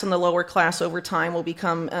and the lower class over time will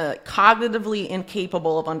become cognitively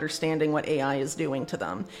incapable of understanding what AI is doing to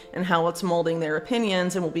them and how it's molding their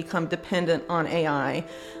opinions, and will become dependent on AI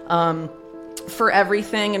for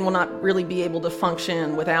everything, and will not really be able to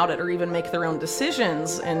function without it or even make their own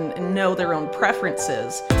decisions and know their own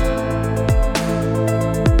preferences.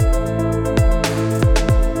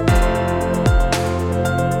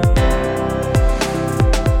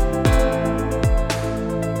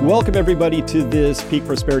 Welcome, everybody, to this Peak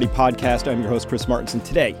Prosperity podcast. I'm your host, Chris Martinson.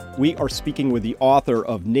 Today, we are speaking with the author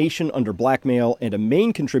of Nation Under Blackmail and a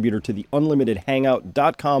main contributor to the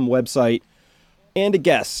UnlimitedHangout.com website, and a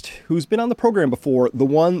guest who's been on the program before, the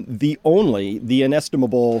one, the only, the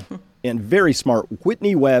inestimable, and very smart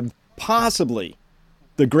Whitney Webb, possibly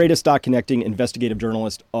the greatest dot-connecting investigative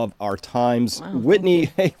journalist of our times. Wow, Whitney,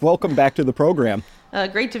 hey, welcome back to the program.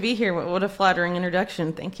 Great to be here. What a flattering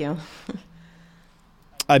introduction. Thank you.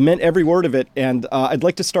 I meant every word of it, and I'd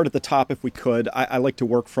like to start at the top if we could. I like to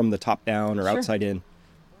work from the top down or outside in.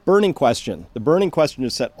 Burning question. The burning question to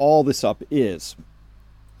set all this up is,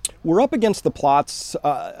 we're up against the plots,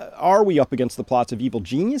 are we up against the plots of evil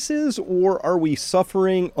geniuses, or are we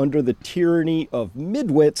suffering under the tyranny of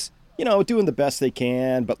midwits, doing the best they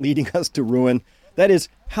can, but leading us to ruin? That is,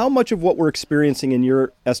 how much of what we're experiencing in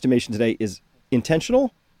your estimation today is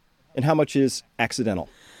intentional, and how much is accidental?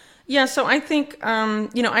 Yeah, so I think,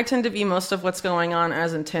 I tend to view most of what's going on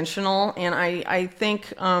as intentional, and I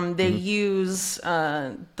think they use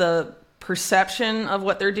the perception of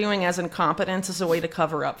what they're doing as incompetence as a way to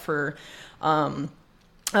cover up for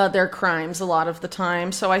their crimes a lot of the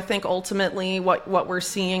time. So I think ultimately what we're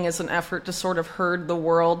seeing is an effort to sort of herd the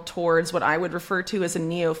world towards what I would refer to as a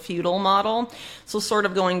neo-feudal model. So sort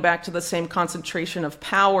of going back to the same concentration of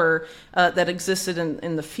power that existed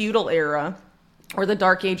in the feudal era, or the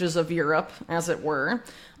dark ages of Europe, as it were,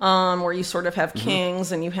 where you sort of have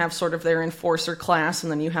kings and you have sort of their enforcer class,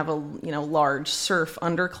 and then you have a large serf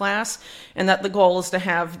underclass, and that the goal is to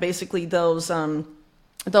have basically those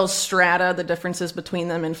strata, the differences between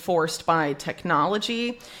them, enforced by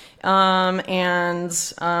technology,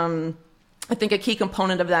 I think a key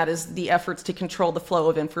component of that is the efforts to control the flow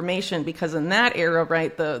of information, because in that era,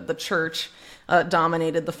 right, the church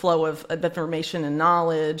dominated the flow of information and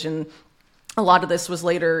knowledge, and a lot of this was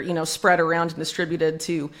later, spread around and distributed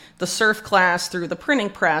to the serf class through the printing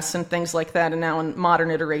press and things like that, and now in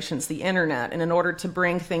modern iterations, the internet. And in order to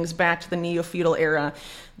bring things back to the neo-feudal era,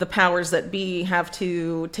 the powers that be have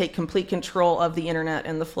to take complete control of the internet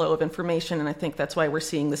and the flow of information, and I think that's why we're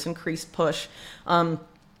seeing this increased push of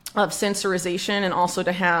censorization, and also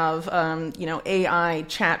to have, AI,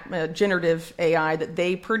 generative AI that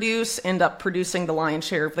they produce end up producing the lion's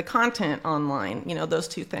share of the content online. Those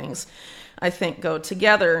two things, I think, go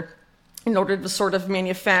together in order to sort of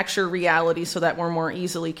manufacture reality so that we're more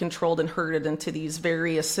easily controlled and herded into these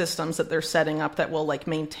various systems that they're setting up that will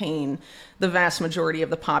maintain the vast majority of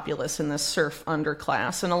the populace in this serf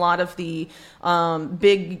underclass. And a lot of the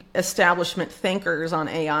big establishment thinkers on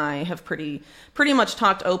AI have pretty much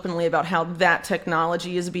talked openly about how that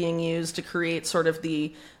technology is being used to create sort of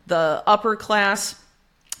the upper class,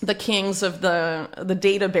 the kings of the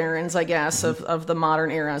data barons, I guess, of the modern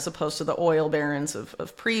era, as opposed to the oil barons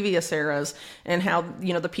of previous eras, and how,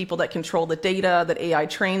 the people that control the data that AI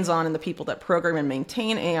trains on and the people that program and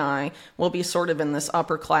maintain AI will be sort of in this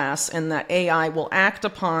upper class, and that AI will act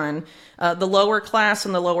upon the lower class,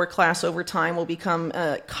 and the lower class over time will become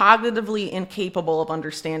cognitively incapable of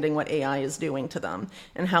understanding what AI is doing to them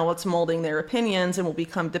and how it's molding their opinions, and will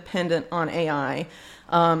become dependent on AI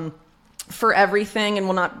for everything, and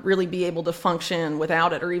will not really be able to function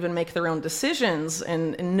without it or even make their own decisions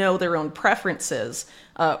and know their own preferences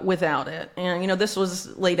without it. And, this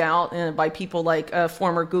was laid out by people like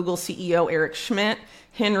former Google CEO Eric Schmidt,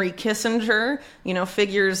 Henry Kissinger,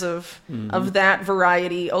 figures of that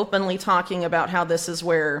variety, openly talking about how this is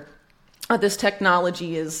where this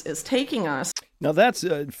technology is taking us. Now, that's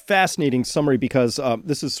a fascinating summary, because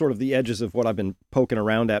this is sort of the edges of what I've been poking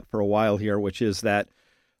around at for a while here, which is that,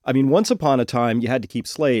 once upon a time, you had to keep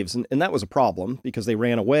slaves, and that was a problem because they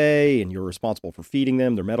ran away and you're responsible for feeding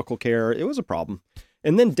them, their medical care. It was a problem.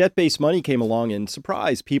 And then debt-based money came along, and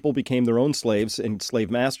surprise, people became their own slaves and slave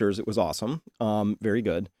masters. It was awesome. Very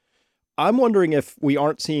good. I'm wondering if we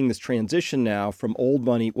aren't seeing this transition now from old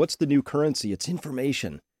money. What's the new currency? It's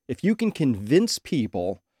information. If you can convince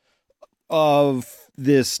people of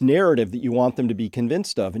this narrative that you want them to be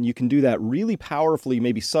convinced of, and you can do that really powerfully,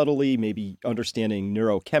 maybe subtly, maybe understanding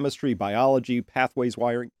neurochemistry, biology, pathways,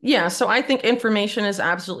 wiring. Yeah, so I think information is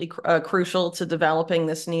absolutely crucial to developing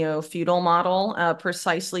this neo-feudal model,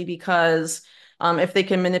 precisely because If they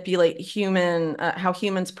can manipulate how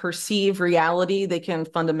humans perceive reality, they can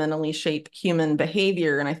fundamentally shape human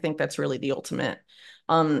behavior. And I think that's really the ultimate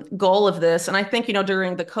goal of this. And I think,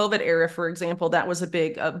 during the COVID era, for example, that was a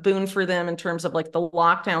big boon for them in terms of like the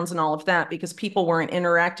lockdowns and all of that, because people weren't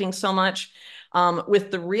interacting so much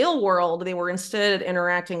with the real world. They were instead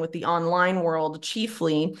interacting with the online world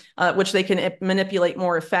chiefly, which they can manipulate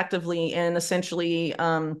more effectively and essentially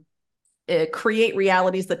create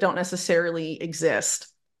realities that don't necessarily exist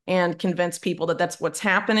and convince people that that's what's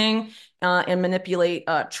happening, and manipulate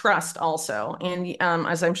trust also. And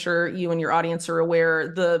as I'm sure you and your audience are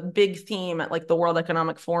aware, the big theme at like the World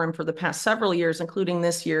Economic Forum for the past several years, including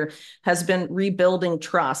this year, has been rebuilding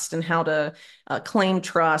trust and how to claim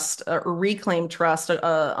trust or reclaim trust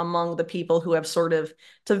among the people who have sort of,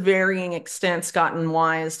 to varying extents, gotten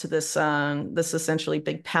wise to this essentially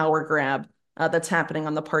big power grab that's happening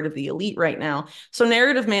on the part of the elite right now. So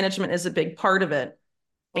narrative management is a big part of it.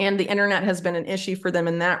 And the internet has been an issue for them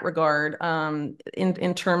in that regard,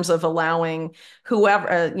 in terms of allowing whoever,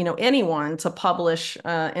 anyone to publish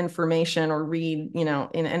information or read,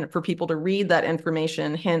 and for people to read that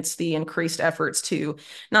information, hence the increased efforts to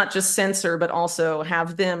not just censor, but also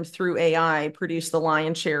have them through AI produce the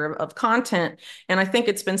lion's share of content. And I think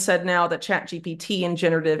it's been said now that ChatGPT and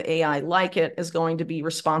generative AI like it is going to be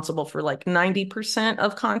responsible for like 90%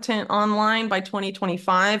 of content online by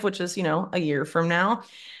 2025, which is, a year from now.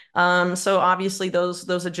 So obviously those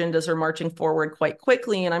agendas are marching forward quite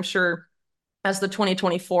quickly, and I'm sure as the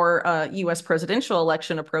 2024 US presidential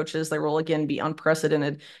election approaches, there will again be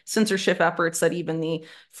unprecedented censorship efforts that even the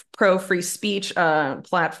pro-free speech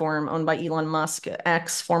platform owned by Elon Musk,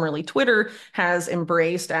 X, formerly Twitter, has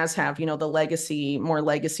embraced, as have, the more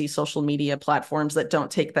legacy social media platforms that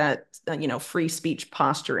don't take that, free speech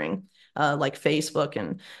posturing. Like Facebook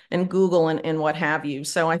and Google and what have you.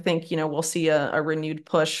 So I think, we'll see a renewed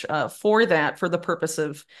push for that, for the purpose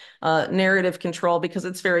of narrative control, because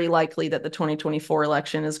it's very likely that the 2024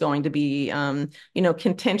 election is going to be,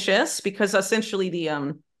 contentious, because essentially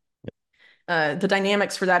the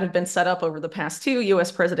dynamics for that have been set up over the past two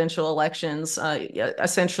US presidential elections.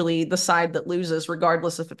 Essentially, the side that loses,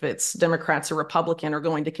 regardless if it's Democrats or Republican, are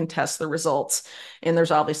going to contest the results. And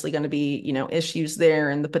there's obviously going to be, issues there,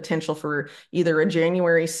 and the potential for either a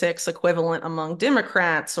January 6th equivalent among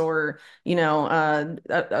Democrats, or,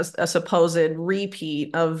 a supposed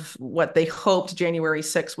repeat of what they hoped January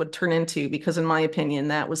 6th would turn into. Because in my opinion,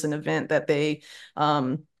 that was an event that they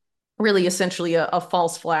really essentially a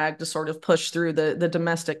false flag to sort of push through the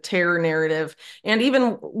domestic terror narrative. And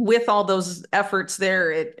even with all those efforts there,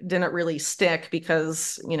 it didn't really stick,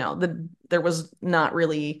 because, there was not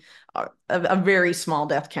really a very small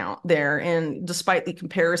death count there. And despite the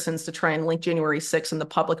comparisons to try and link January 6th in the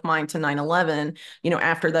public mind to 9/11,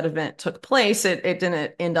 after that event took place, it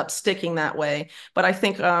didn't end up sticking that way. But I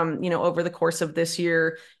think, over the course of this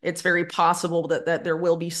year, it's very possible that there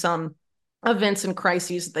will be some events and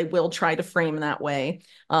crises they will try to frame that way.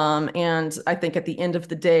 And I think at the end of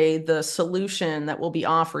the day, the solution that will be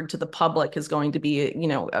offered to the public is going to be,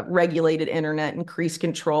 a regulated internet, increased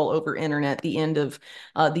control over internet, the end of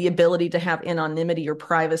the ability to have anonymity or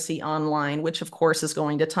privacy online, which of course is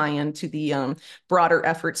going to tie into the broader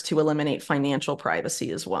efforts to eliminate financial privacy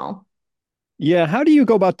as well. Yeah, how do you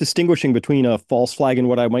go about distinguishing between a false flag and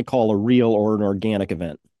what I might call a real or an organic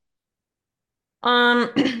event? Um,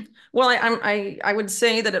 well, I would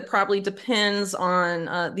say that it probably depends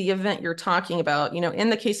on the event you're talking about. In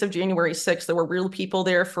the case of January 6th, there were real people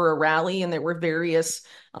there for a rally, and there were various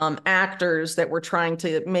actors that were trying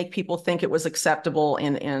to make people think it was acceptable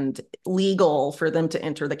and legal for them to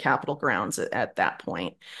enter the Capitol grounds at that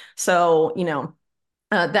point. So,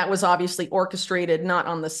 that was obviously orchestrated, not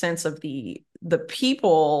on the sense of the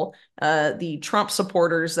people, the Trump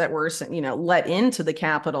supporters that were, let into the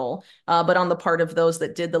Capitol, but on the part of those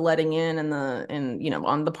that did the letting in, and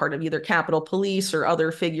on the part of either Capitol Police or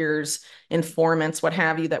other figures, informants, what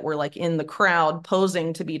have you, that were like in the crowd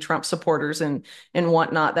posing to be Trump supporters and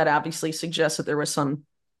whatnot. That obviously suggests that there was some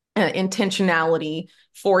intentionality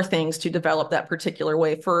for things to develop that particular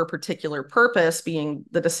way for a particular purpose, being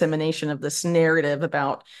the dissemination of this narrative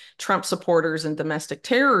about Trump supporters and domestic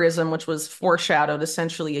terrorism, which was foreshadowed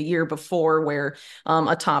essentially a year before, where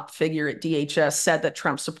a top figure at DHS said that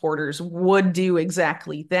Trump supporters would do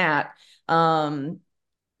exactly that.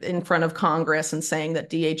 In front of Congress, and saying that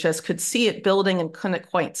DHS could see it building and couldn't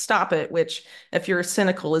quite stop it, which, if you're as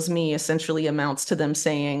cynical as me, essentially amounts to them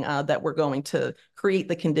saying that we're going to create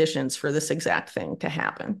the conditions for this exact thing to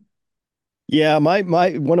happen. Yeah, my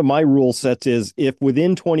one of my rule sets is if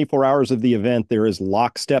within 24 hours of the event there is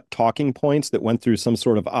lockstep talking points that went through some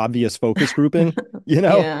sort of obvious focus grouping, you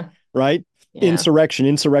know, Yeah, right? yeah. Insurrection,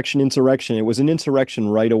 insurrection, insurrection. It was an insurrection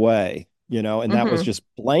right away, and that was Hmm. just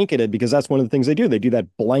blanketed because that's one of the things they do. They do that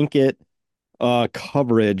blanket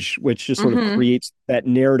coverage, which just sort of Hmm. creates that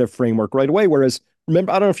narrative framework right away. Whereas,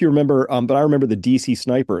 remember, I don't know if you remember, but I remember the DC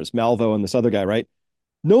snipers, Malvo and this other guy, right?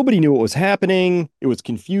 Nobody knew what was happening. It was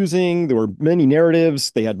confusing. There were many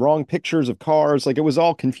narratives. They had wrong pictures of cars. Like it was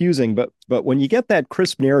all confusing. But when you get that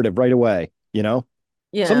crisp narrative right away, Yeah.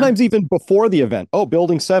 sometimes even before the event, oh,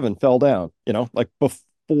 building 7 fell down, like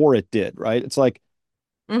before it did, right? It's like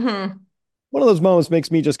Hmm. one of those moments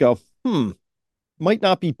makes me just go, might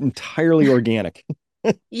not be entirely organic.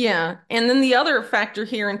 Yeah. And then the other factor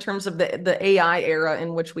here in terms of the AI era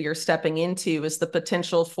in which we are stepping into is the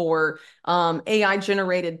potential for AI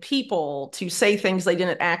generated people to say things they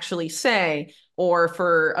didn't actually say, or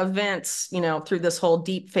for events, through this whole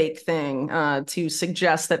deep fake thing to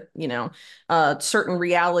suggest that, certain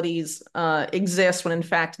realities exist when in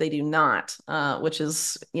fact they do not, which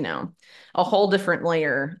is, a whole different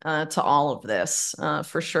layer to all of this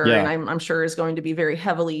for sure. And Yeah. I'm sure is going to be very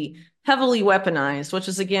heavily weaponized, which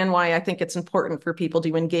is again why I think it's important for people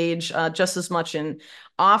to engage just as much in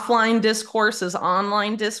offline discourse as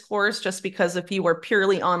online discourse, just because if you are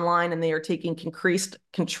purely online and they are taking increased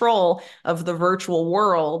control of the virtual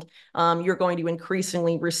world, you're going to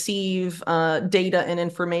increasingly receive data and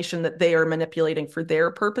information that they are manipulating for their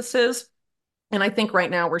purposes. And I think right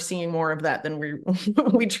now we're seeing more of that than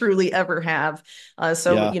we truly ever have.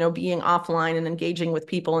 So, Yeah. being offline and engaging with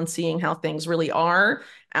people and seeing how things really are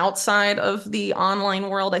outside of the online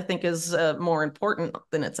world, I think is more important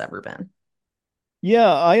than it's ever been.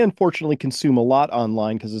 Yeah. I unfortunately consume a lot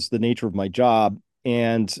online because it's the nature of my job.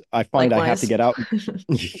 And I find I have to Likewise. get out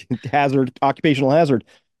occupational hazard.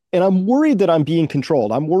 And I'm worried that I'm being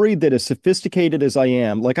controlled. I'm worried that as sophisticated as I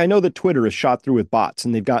am, like I know that Twitter is shot through with bots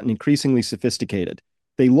and they've gotten increasingly sophisticated.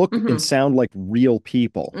 They look and Hmm. sound like real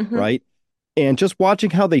people, Hmm. right? And just watching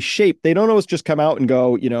how they shape, they don't always just come out and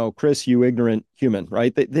go, Chris, you ignorant human,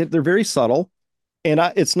 right? They're very subtle. And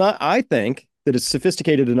it's not, I think that it's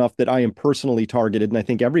sophisticated enough that I am personally targeted. And I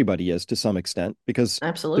think everybody is to some extent because there's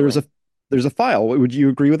Absolutely. a, there's a file. Would you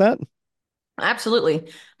agree with that?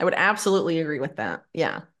 Absolutely. I would absolutely agree with that.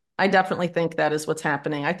 Yeah. I definitely think that is what's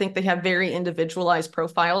happening. I think they have very individualized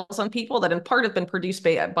profiles on people that in part have been produced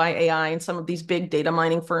by AI and some of these big data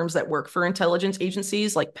mining firms that work for intelligence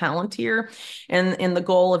agencies like Palantir. And the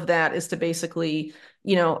goal of that is to basically,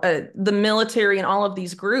 the military and all of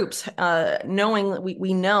these groups, knowing that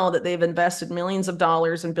we know that they've invested millions of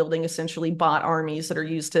dollars in building essentially bot armies that are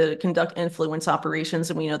used to conduct influence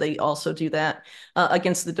operations. And we know they also do that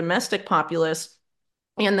against the domestic populace.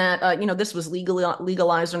 And that, this was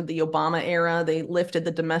legalized under the Obama era. They lifted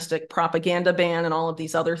the domestic propaganda ban and all of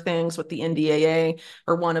these other things with the NDAA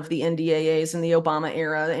or one of the NDAAs in the Obama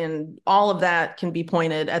era. And all of that can be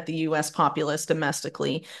pointed at the US populace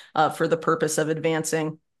domestically for the purpose of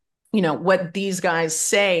advancing what these guys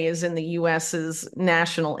say is in the US's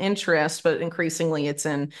national interest, but increasingly it's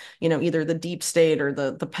in, either the deep state or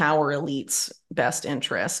the power elites' best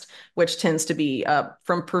interest, which tends to be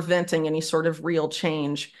from preventing any sort of real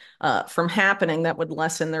change from happening that would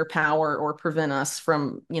lessen their power or prevent us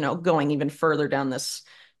from, going even further down this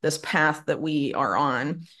path that we are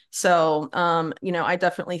on. So, I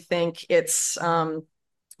definitely think it's, you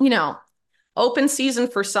know, open season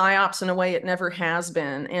for psyops in a way it never has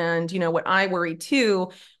been. And what I worry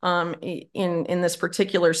too, in this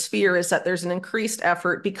particular sphere is that there's an increased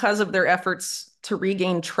effort because of their efforts to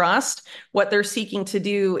regain trust. What they're seeking to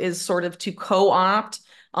do is sort of to co-opt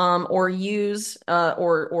or use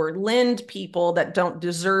or lend people that don't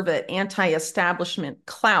deserve it anti-establishment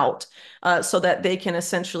clout so that they can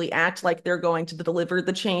essentially act like they're going to deliver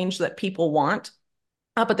the change that people want,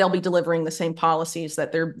 but they'll be delivering the same policies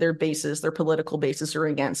that their political bases are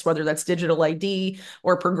against, whether that's digital ID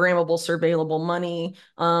or programmable surveillable money,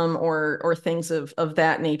 or things of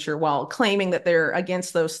that nature, while claiming that they're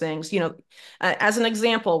against those things. As an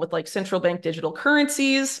example, with like central bank digital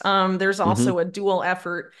currencies, there's Hmm. also a dual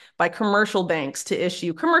effort by commercial banks to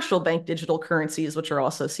issue commercial bank digital currencies, which are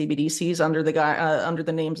also CBDCs under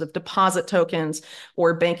the names of deposit tokens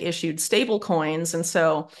or bank issued stable coins. And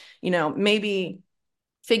so, maybe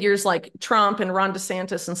figures like Trump and Ron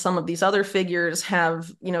DeSantis and some of these other figures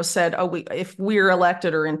have, said, oh, if we're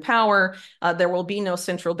elected or in power, there will be no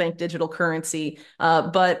central bank digital currency.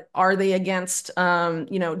 But are they against,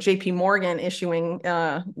 JP Morgan issuing,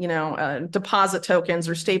 deposit tokens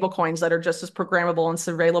or stable coins that are just as programmable and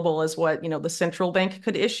surveillable as what, the central bank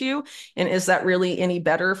could issue? And is that really any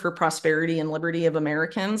better for prosperity and liberty of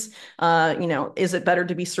Americans? Is it better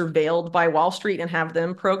to be surveilled by Wall Street and have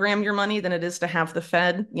them program your money than it is to have the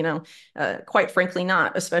Fed? Quite frankly,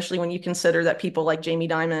 not, especially when you consider that people like Jamie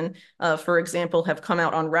Dimon, for example, have come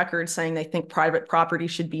out on record saying they think private property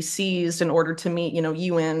should be seized in order to meet,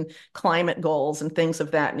 UN climate goals and things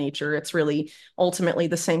of that nature. It's really ultimately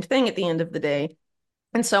the same thing at the end of the day.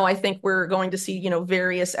 And so I think we're going to see,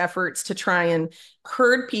 various efforts to try and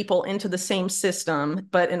herd people into the same system.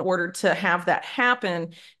 But in order to have that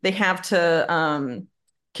happen, they have to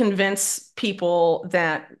convince people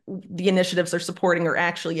that the initiatives they're supporting are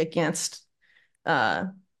actually against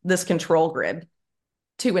this control grid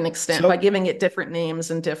to an extent by giving it different names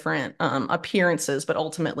and different appearances, but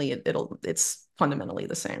ultimately it's fundamentally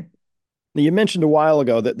the same. You mentioned a while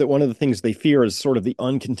ago that one of the things they fear is sort of the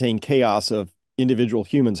uncontained chaos of individual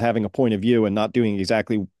humans having a point of view and not doing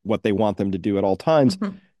exactly what they want them to do at all times.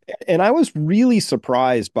 Mm-hmm. And I was really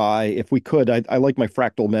surprised by, if we could, I like my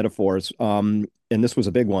fractal metaphors, and this was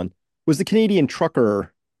a big one, was the Canadian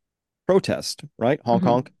trucker protest, right? Honk,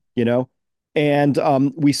 honk, And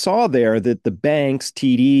we saw there that the banks,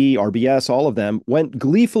 TD, RBS, all of them went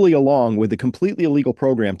gleefully along with a completely illegal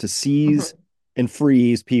program to seize and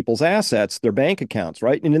freeze people's assets, their bank accounts,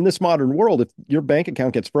 right? And in this modern world, if your bank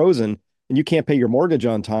account gets frozen and you can't pay your mortgage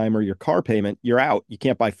on time or your car payment, you're out. You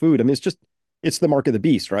can't buy food. I mean, it's the mark of the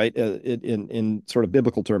beast, right? In sort of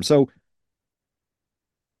biblical terms. So,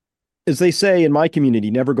 as they say in my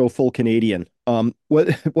community, never go full Canadian.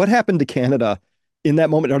 What happened to Canada in that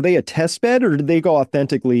moment? Are they a test bed, or did they go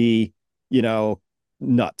authentically,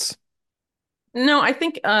 nuts? No, I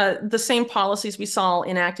think the same policies we saw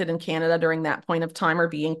enacted in Canada during that point of time are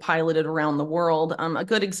being piloted around the world. A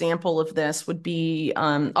good example of this would be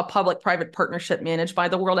a public-private partnership managed by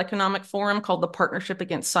the World Economic Forum called the Partnership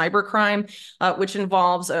Against Cybercrime, which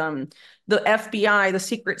involves the FBI, the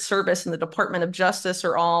Secret Service, and the Department of Justice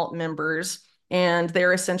are all members, and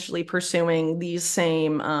they're essentially pursuing these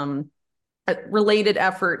same related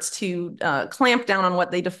efforts to clamp down on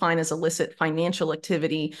what they define as illicit financial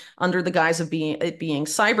activity under the guise of being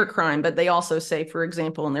cybercrime. But they also say, for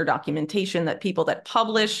example, in their documentation that people that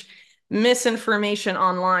publish misinformation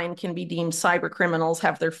online can be deemed cyber criminals,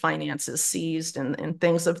 have their finances seized, and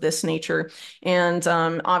things of this nature. And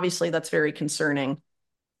obviously, that's very concerning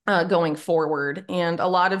going forward. And a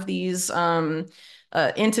lot of these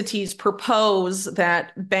entities propose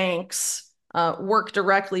that banks work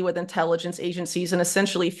directly with intelligence agencies and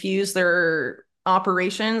essentially fuse their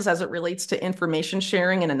operations as it relates to information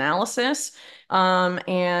sharing and analysis.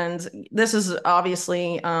 And this is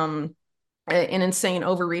obviously an insane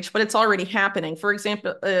overreach, but it's already happening. For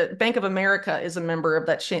example, Bank of America is a member of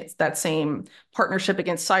that same partnership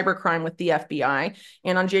against cybercrime with the FBI.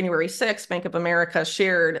 And on January 6th, Bank of America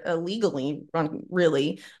shared illegally,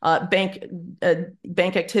 bank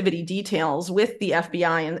activity details with the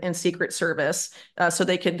FBI and Secret Service so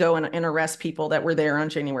they could go and arrest people that were there on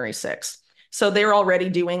January 6th. So they're already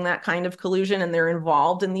doing that kind of collusion, and they're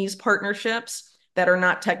involved in these partnerships that are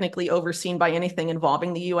not technically overseen by anything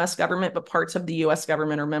involving the U.S. government, but parts of the U.S.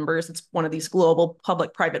 government are members. It's one of these global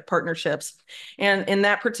public-private partnerships. And in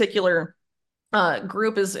that particular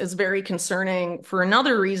group is very concerning for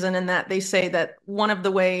another reason, in that they say that one of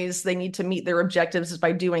the ways they need to meet their objectives is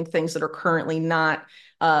by doing things that are currently not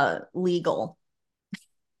legal.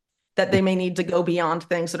 That they may need to go beyond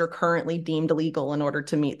things that are currently deemed illegal in order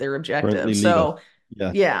to meet their objectives. So,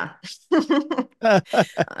 yeah.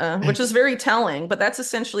 Which is very telling, but that's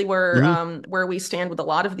essentially where we stand with a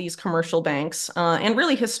lot of these commercial banks. And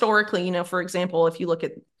really historically, for example, if you look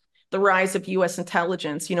at the rise of U.S.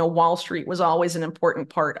 intelligence, Wall Street was always an important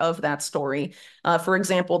part of that story. For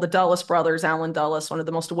example, the Dulles brothers, Allen Dulles, one of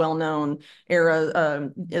the most well-known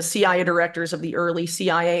CIA directors of the early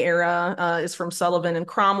CIA era, is from Sullivan and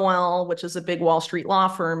Cromwell, which is a big Wall Street law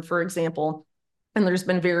firm, for example. And there's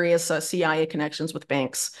been various CIA connections with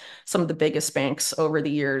banks, some of the biggest banks over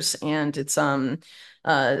the years. And it's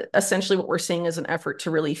essentially what we're seeing is an effort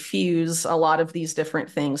to really fuse a lot of these different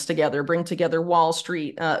things together, bring together Wall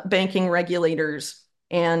Street, banking regulators,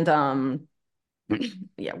 and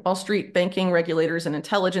Yeah, Wall Street banking regulators and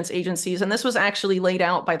intelligence agencies. And this was actually laid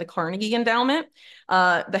out by the Carnegie Endowment,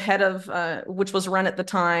 the head of which was run at the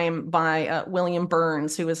time by William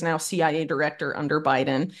Burns, who is now CIA director under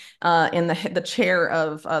Biden. And the chair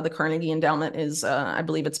of the Carnegie Endowment is, I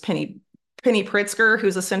believe it's Penny Pritzker,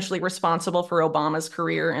 who's essentially responsible for Obama's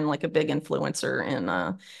career and like a big influencer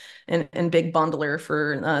and big bundler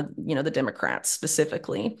for the Democrats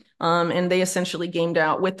specifically. And they essentially gamed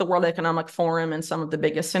out with the World Economic Forum and some of the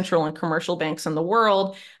biggest central and commercial banks in the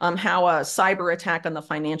world how a cyber attack on the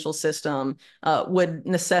financial system would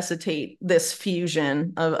necessitate this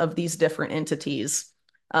fusion of these different entities.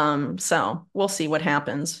 So we'll see what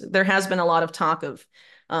happens. There has been a lot of talk of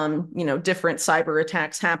different cyber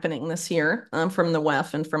attacks happening this year from the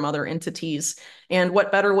WEF and from other entities. And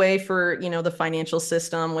what better way for, the financial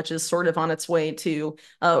system, which is sort of on its way to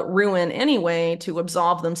ruin anyway, to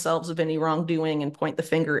absolve themselves of any wrongdoing and point the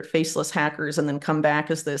finger at faceless hackers and then come back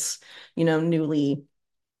as this, newly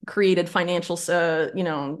created financial,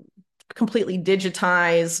 completely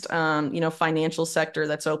digitized, financial sector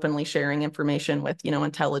that's openly sharing information with,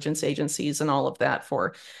 intelligence agencies and all of that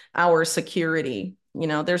for our security.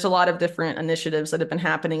 There's a lot of different initiatives that have been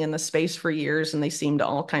happening in the space for years, and they seem to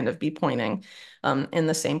all kind of be pointing in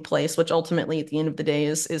the same place, which ultimately, at the end of the day,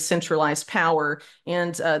 is centralized power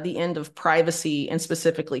and the end of privacy, and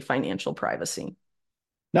specifically financial privacy.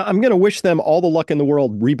 Now, I'm going to wish them all the luck in the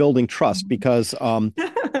world rebuilding trust because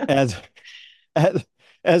as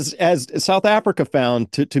as as South Africa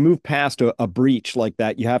found, to move past a breach like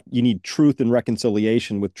that, you need truth and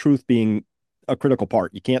reconciliation, with truth being a critical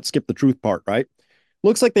part. You can't skip the truth part, right?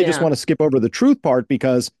 Looks like they just Yeah. want to skip over the truth part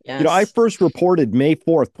because, I Yes. first reported May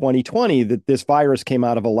 4th, 2020, that this virus came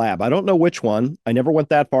out of a lab. I don't know which one. I never went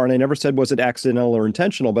that far, and I never said was it accidental or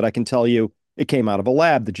intentional, but I can tell you it came out of a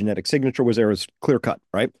lab. The genetic signature was there, it was clear cut,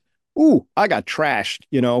 right? Ooh, I got trashed,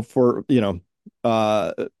 for,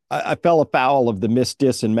 uh, I fell afoul of the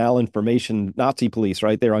misdis and malinformation Nazi police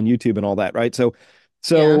right there on YouTube and all that, right? So,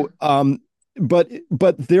 Yeah. so, um, but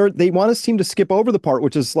they want to seem to skip over the part,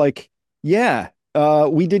 which is like, yeah,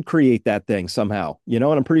 we did create that thing somehow, and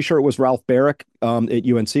I'm pretty sure it was Ralph Barrick at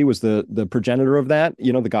UNC was the progenitor of that,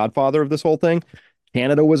 the godfather of this whole thing.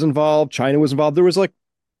 Canada was involved, China was involved. There was like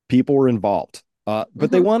people were involved, but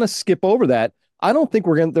they Mhm. want to skip over that. I don't think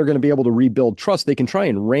they're going to be able to rebuild trust. They can try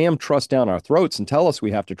and ram trust down our throats and tell us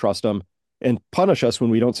we have to trust them and punish us when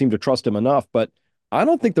we don't seem to trust them enough. But I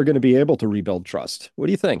don't think they're going to be able to rebuild trust. What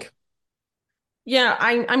do you think? Yeah,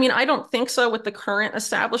 I mean, I don't think so with the current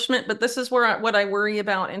establishment, but this is what I worry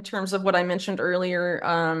about in terms of what I mentioned earlier,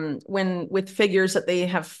 when with figures that they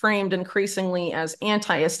have framed increasingly as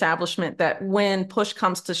anti-establishment, that when push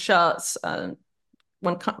comes to shove,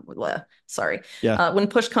 Yeah. when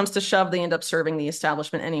push comes to shove, they end up serving the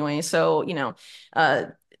establishment anyway. So, uh,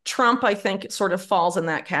 Trump, I think, sort of falls in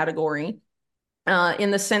that category in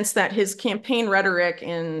the sense that his campaign rhetoric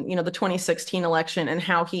in the 2016 election and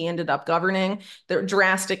how he ended up governing, there are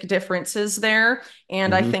drastic differences there.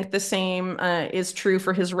 And I Hmm. think the same is true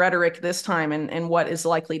for his rhetoric this time, and what is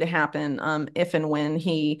likely to happen if and when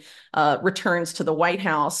he returns to the White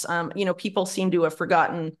House. People seem to have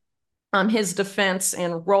forgotten his defense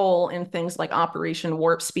and role in things like Operation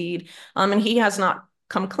Warp Speed. And he has not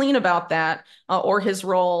come clean about that, or his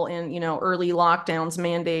role in early lockdowns,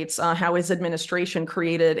 mandates, how his administration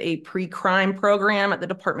created a pre-crime program at the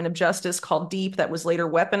Department of Justice called DEEP that was later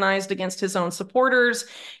weaponized against his own supporters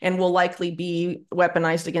and will likely be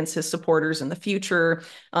weaponized against his supporters in the future.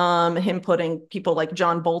 Him putting people like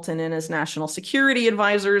John Bolton in as national security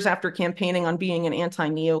advisors after campaigning on being an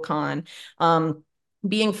anti-neocon.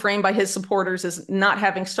 Being framed by his supporters as not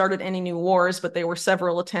having started any new wars, but there were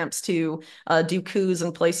several attempts to do coups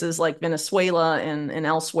in places like Venezuela and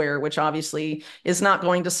elsewhere, which obviously is not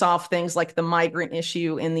going to solve things like the migrant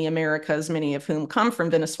issue in the Americas, many of whom come from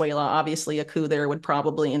Venezuela. Obviously, a coup there would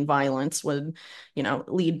probably, in violence, would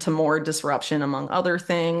lead to more disruption, among other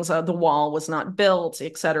things. The wall was not built,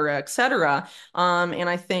 et cetera, et cetera. And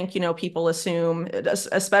I think, people assume,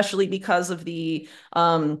 especially because of the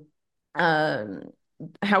uh,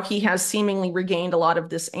 how he has seemingly regained a lot of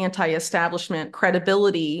this anti-establishment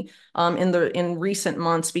credibility in recent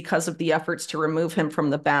months because of the efforts to remove him from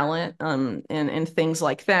the ballot, and things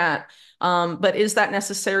like that. But is that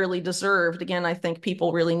necessarily deserved? Again, I think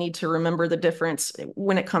people really need to remember the difference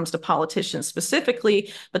when it comes to politicians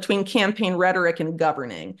specifically between campaign rhetoric and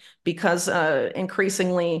governing, because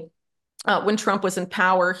increasingly when Trump was in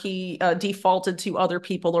power, he defaulted to other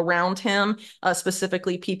people around him,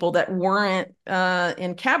 specifically people that weren't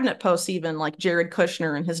in cabinet posts, even like Jared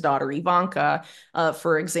Kushner and his daughter Ivanka,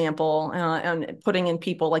 for example, and putting in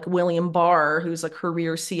people like William Barr, who's a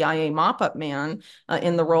career CIA mop-up man,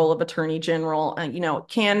 in the role of Attorney General.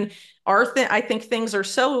 I think things are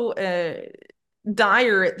so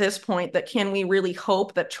dire at this point that can we really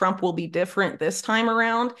hope that Trump will be different this time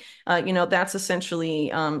around? That's essentially,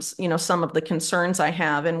 some of the concerns I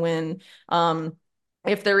have. And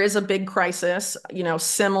if there is a big crisis,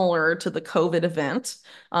 similar to the COVID event,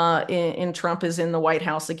 in Trump is in the White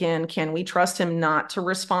House again, can we trust him not to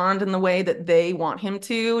respond in the way that they want him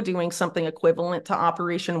to, doing something equivalent to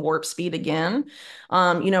Operation Warp Speed again?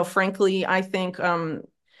 Frankly, I think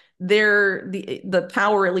the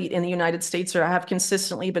power elite in the United States have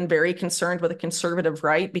consistently been very concerned with a conservative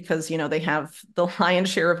right because they have the lion's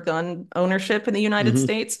share of gun ownership in the United Hmm.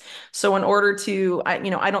 States. So in order to,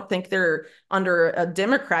 I don't think they're under a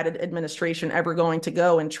Democratic administration ever going to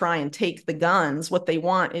go and try and take the guns. What they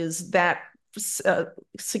want is that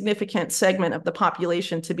significant segment of the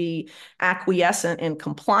population to be acquiescent and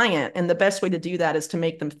compliant, and the best way to do that is to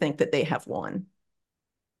make them think that they have won.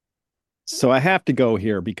 So I have to go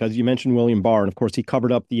here because you mentioned William Barr, and of course he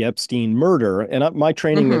covered up the Epstein murder. And my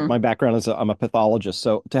training, Mm-hmm. my background is I'm a pathologist.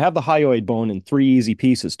 So to have the hyoid bone in three easy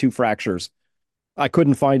pieces, two fractures, I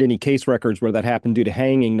couldn't find any case records where that happened due to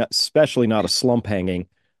hanging, especially not a slump hanging.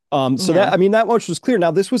 So Yeah. that, I mean, that much was clear.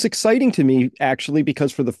 Now, this was exciting to me actually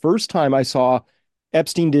because for the first time I saw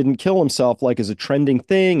Epstein didn't kill himself like as a trending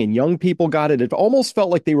thing, and young people got it. It almost felt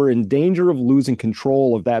like they were in danger of losing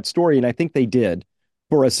control of that story, and I think they did.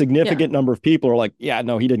 For a Yeah. significant number of people are like, yeah,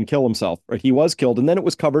 no, he didn't kill himself, or he was killed, and then it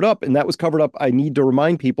was covered up, and that was covered up. I need to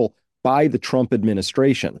remind people by the Trump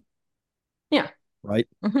administration, Yeah. right?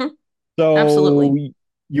 Mm-hmm. So Absolutely.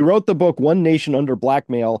 you wrote the book One Nation Under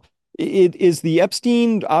Blackmail. It is the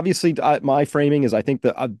Epstein, obviously, my framing is I think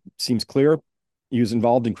that seems clear. He was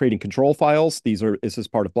involved in creating control files. This is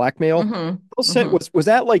part of blackmail. Mm-hmm. Mm-hmm. Was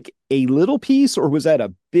that like a little piece or was that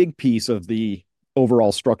a big piece of the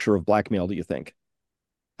overall structure of blackmail, do you think?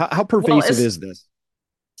 How Well, pervasive as is this?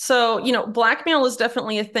 So, blackmail is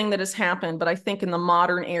definitely a thing that has happened, but I think in the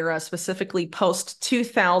modern era, specifically post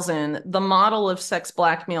 2000, the model of sex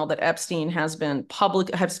blackmail that Epstein has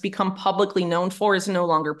become publicly known for is no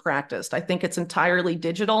longer practiced. I think it's entirely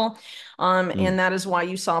digital. Mm. And that is why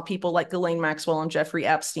you saw people like Ghislaine Maxwell and Jeffrey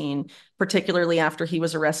Epstein, particularly after he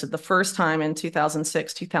was arrested the first time in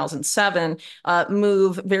 2006, 2007,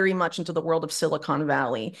 move very much into the world of Silicon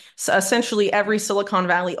Valley. So essentially, every Silicon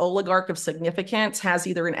Valley oligarch of significance has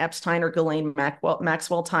either an Epstein or Ghislaine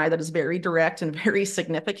Maxwell tie that is very direct and very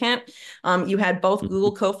significant. You had both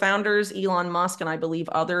Google co-founders, Elon Musk, and I believe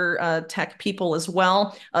other tech people as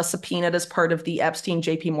well, subpoenaed as part of the Epstein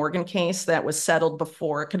JP Morgan case that was settled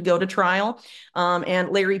before it could go to trial. And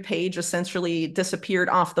Larry Page essentially disappeared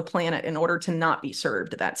off the planet in order to not be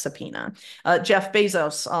served that subpoena. Jeff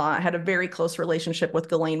Bezos had a very close relationship with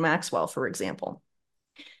Ghislaine Maxwell, for example.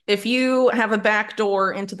 If you have a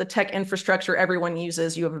backdoor into the tech infrastructure everyone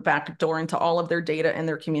uses, you have a backdoor into all of their data and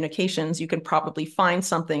their communications, you can probably find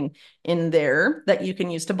something in there that you can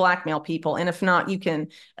use to blackmail people. And if not, you can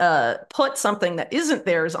put something that isn't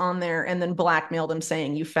theirs on there and then blackmail them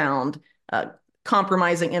saying you found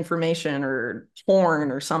compromising information or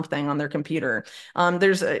porn or something on their computer.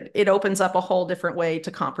 It opens up a whole different way to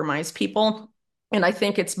compromise people. And I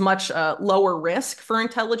think it's much lower risk for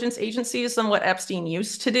intelligence agencies than what Epstein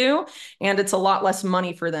used to do. And it's a lot less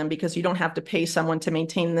money for them because you don't have to pay someone to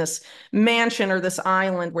maintain this mansion or this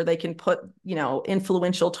island where they can put,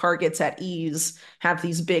 influential targets at ease, have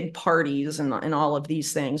these big parties and all of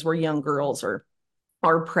these things where young girls are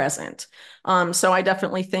present. So I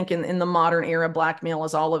definitely think in the modern era, blackmail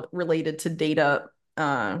is all related to data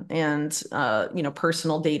and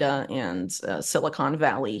personal data and Silicon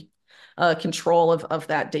Valley control of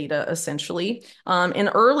that data, essentially. In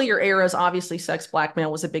earlier eras, obviously, sex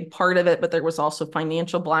blackmail was a big part of it, but there was also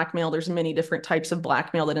financial blackmail. There's many different types of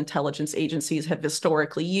blackmail that intelligence agencies have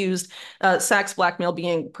historically used. Sex blackmail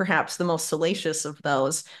being perhaps the most salacious of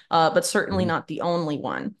those, but certainly Mhm. not the only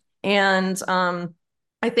one. And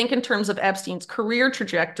I think in terms of Epstein's career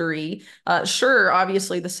trajectory, sure,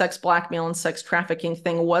 obviously the sex blackmail and sex trafficking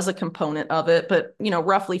thing was a component of it, but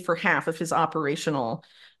roughly for half of his operational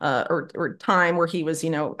or time where he was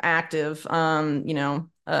active,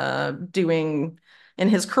 doing in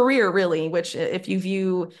his career, really, which if you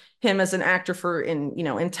view him as an actor for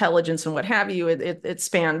intelligence and what have you, it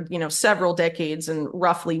spanned several decades, and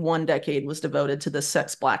roughly one decade was devoted to the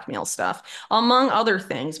sex blackmail stuff, among other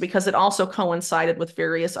things, because it also coincided with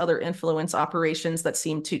various other influence operations that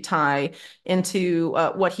seemed to tie into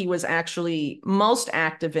what he was actually most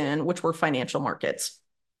active in, which were financial markets.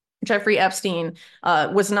 Jeffrey Epstein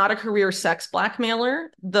was not a career sex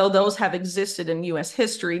blackmailer, though those have existed in U.S.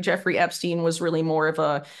 history. Jeffrey Epstein was really more of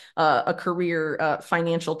a career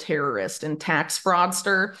financial terrorist and tax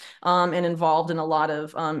fraudster, and involved in a lot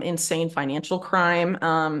of insane financial crime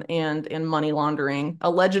and money laundering,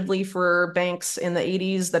 allegedly for banks in the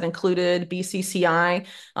 80s that included BCCI.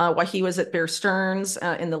 While he was at Bear Stearns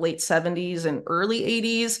in the late 70s and early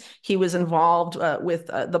 80s, he was involved with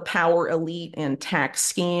the power elite and tax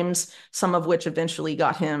schemes, some of which eventually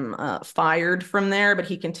got him fired from there, but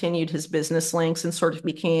he continued his business links and sort of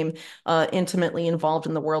became intimately involved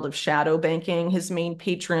in the world of shadow banking. His main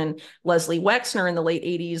patron, Leslie Wexner, in the late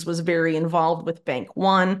 80s was very involved with Bank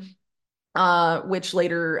One, which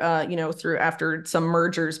later, through after some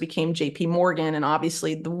mergers became JP Morgan. And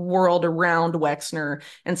obviously the world around Wexner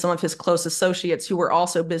and some of his close associates, who were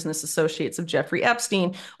also business associates of Jeffrey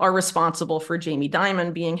Epstein, are responsible for Jamie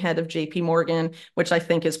Dimon being head of JP Morgan, which I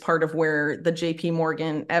think is part of where the JP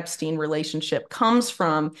Morgan Epstein relationship comes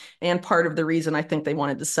from, and part of the reason I think they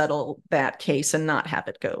wanted to settle that case and not have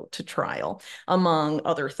it go to trial, among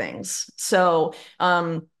other things. So,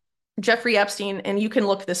 Jeffrey Epstein, and you can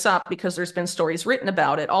look this up because there's been stories written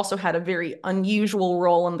about it, also had a very unusual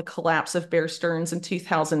role in the collapse of Bear Stearns in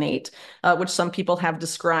 2008, which some people have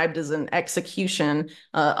described as an execution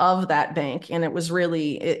of that bank. And it was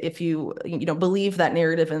really, if you believe that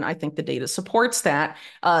narrative, and I think the data supports that,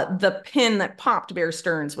 the pin that popped Bear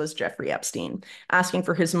Stearns was Jeffrey Epstein asking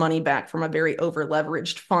for his money back from a very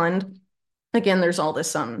over-leveraged fund. Again, there's all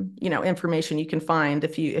this information you can find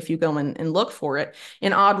if you go and look for it.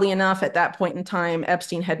 And oddly enough, at that point in time,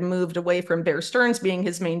 Epstein had moved away from Bear Stearns being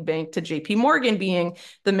his main bank to JP Morgan being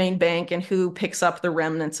the main bank, and who picks up the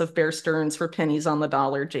remnants of Bear Stearns for pennies on the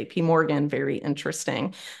dollar? JP Morgan. Very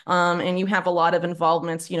interesting. And you have a lot of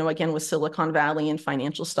involvements, again, with Silicon Valley and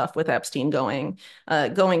financial stuff with Epstein going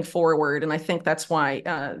forward. And I think that's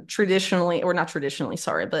why traditionally, or not traditionally,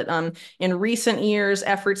 sorry, but in recent years,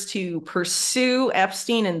 efforts to pursue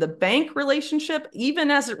Epstein and the bank relationship, even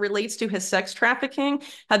as it relates to his sex trafficking,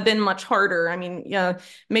 had been much harder. I mean,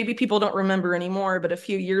 maybe people don't remember anymore, but a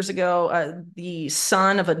few years ago, the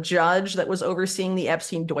son of a judge that was overseeing the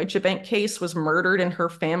Epstein Deutsche Bank case was murdered in her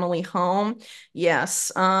family home.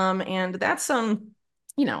 Yes. And that's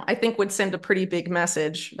I think would send a pretty big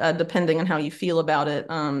message, depending on how you feel about it,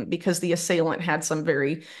 because the assailant had some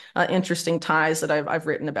very interesting ties that I've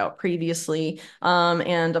written about previously.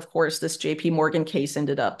 And of course, this JP Morgan case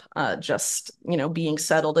ended up just, being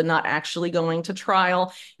settled and not actually going to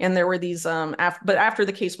trial. And there were these, but after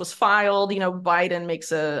the case was filed, Biden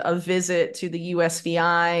makes a visit to the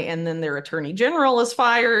USVI, and then their attorney general is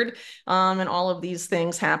fired, and all of these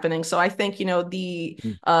things happening. So I think,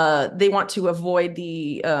 they want to avoid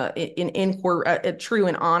a true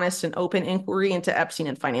and honest and open inquiry into Epstein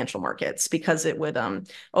and financial markets, because it would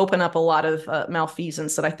open up a lot of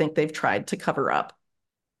malfeasance that I think they've tried to cover up.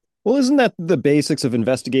 Well, isn't that the basics of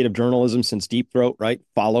investigative journalism since Deep Throat, right?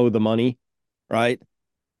 Follow the money, right?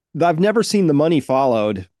 I've never seen the money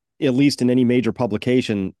followed, at least in any major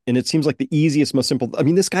publication. And it seems like the easiest, most simple. I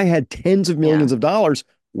mean, this guy had tens of millions of dollars.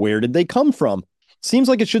 Where did they come from? Seems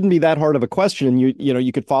like it shouldn't be that hard of a question. And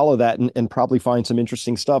you could follow that and probably find some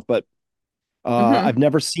interesting stuff. But I've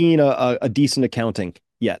never seen a decent accounting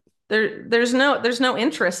yet. There's no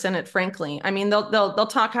interest in it, frankly. I mean, they'll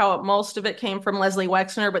talk how most of it came from Leslie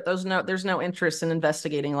Wexner, but there's no interest in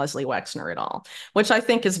investigating Leslie Wexner at all, which I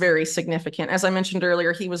think is very significant. As I mentioned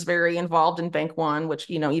earlier, he was very involved in Bank One, which,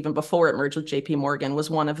 even before it merged with JP Morgan, was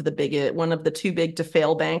one of the too big to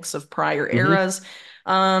fail banks of prior eras.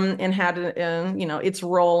 And had its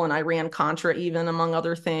role in Iran-Contra, even, among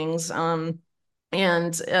other things.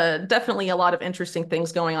 And definitely a lot of interesting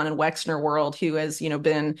things going on in Wexner world, who has,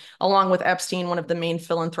 been, along with Epstein, one of the main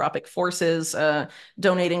philanthropic forces,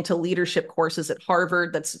 donating to leadership courses at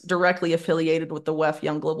Harvard that's directly affiliated with the WEF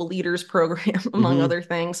Young Global Leaders program, among other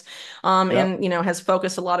things. And, has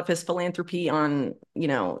focused a lot of his philanthropy on,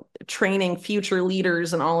 training future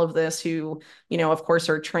leaders and all of this, who, of course,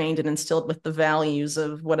 are trained and instilled with the values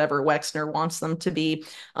of whatever Wexner wants them to be.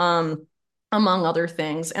 Among other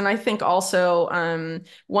things. And I think also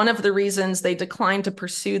one of the reasons they declined to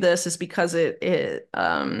pursue this is because it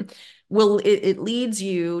it leads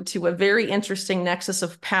you to a very interesting nexus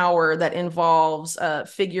of power that involves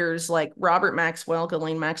figures like Robert Maxwell,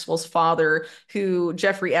 Ghislaine Maxwell's father, who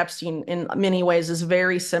Jeffrey Epstein in many ways is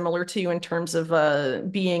very similar to in terms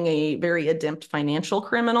of being a very adept financial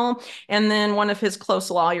criminal. And then one of his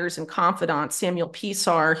close lawyers and confidants, Samuel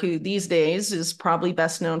Pisar, who these days is probably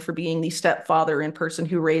best known for being the stepfather and person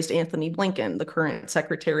who raised Anthony Blinken, the current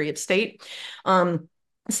Secretary of State.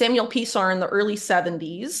 Samuel Pisar in the early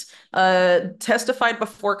 70s testified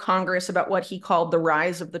before Congress about what he called the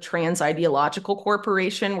rise of the trans-ideological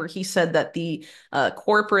corporation, where he said that the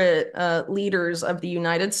corporate leaders of the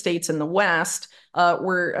United States and the West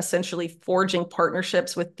were essentially forging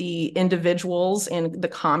partnerships with the individuals in the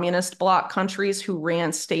communist bloc countries who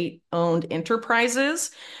ran state-owned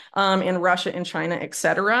enterprises in Russia and China, et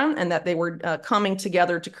cetera, and that they were coming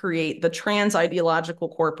together to create the trans-ideological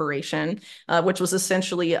corporation, which was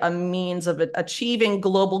essentially a means of achieving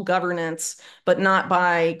global governance, but not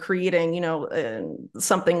by creating,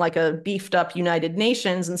 something like a beefed up United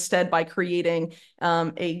Nations, instead by creating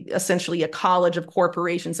essentially a college of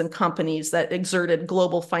corporations and companies that exerted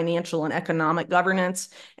global financial and economic governance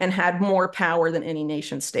and had more power than any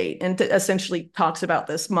nation state. And essentially talks about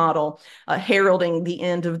this model heralding the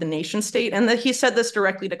end of the nation state. And that he said this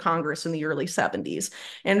directly to Congress in the early 70s.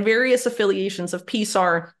 And various affiliations of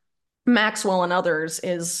Pisar, Maxwell and others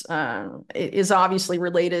is obviously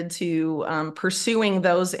related to pursuing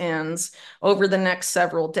those ends over the next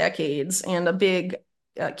several decades. And a big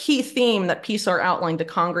key theme that Pisar outlined to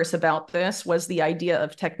Congress about this was the idea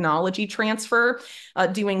of technology transfer,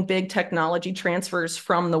 doing big technology transfers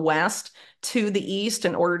from the West to the East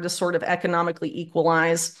in order to sort of economically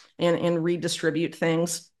equalize and redistribute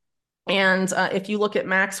things. And if you look at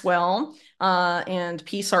Maxwell and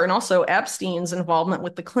Pisar and also Epstein's involvement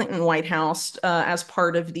with the Clinton White House as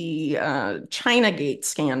part of the Chinagate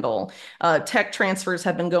scandal, tech transfers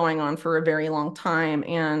have been going on for a very long time.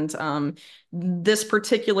 And this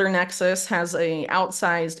particular nexus has an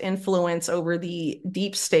outsized influence over the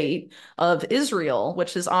deep state of Israel,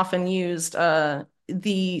 which is often used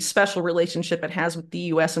the special relationship it has with the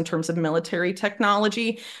US in terms of military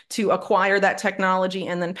technology to acquire that technology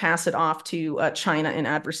and then pass it off to China and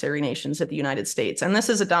adversary nations of the United States. And this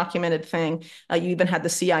is a documented thing. You even had the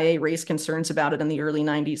CIA raise concerns about it in the early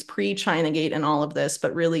 90s, pre-Chinagate and all of this,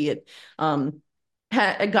 but really it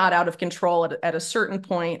got out of control at a certain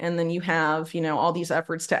point, and then you have all these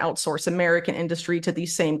efforts to outsource American industry to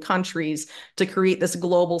these same countries to create this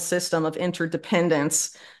global system of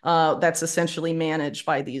interdependence that's essentially managed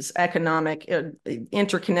by these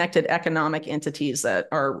interconnected economic entities that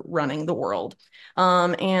are running the world,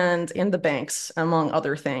 and in the banks, among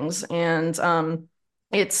other things. And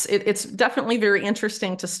it's definitely very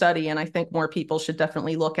interesting to study, and I think more people should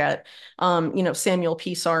definitely look at, Samuel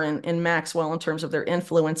Pisar and Maxwell in terms of their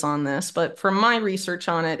influence on this. But from my research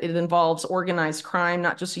on it, it involves organized crime,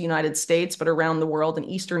 not just the United States, but around the world, in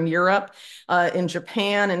Eastern Europe, in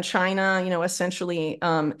Japan and China, essentially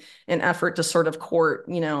an effort to sort of court,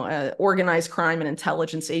 organized crime and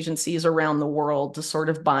intelligence agencies around the world to sort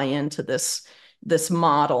of buy into this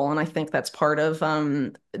model. And I think that's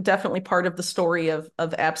definitely part of the story of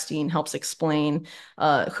Epstein, helps explain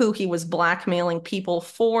who he was blackmailing people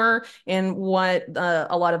for and what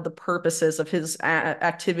a lot of the purposes of his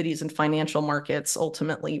activities in financial markets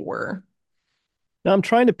ultimately were. Now I'm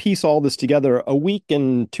trying to piece all this together. A week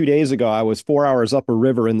and 2 days ago, I was 4 hours up a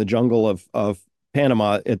river in the jungle of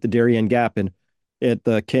Panama at the Darien Gap and at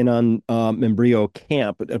the Kenan Membrillo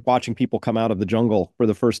camp, watching people come out of the jungle for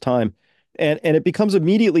the first time. And it becomes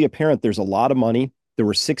immediately apparent there's a lot of money. There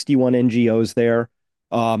were 61 NGOs there.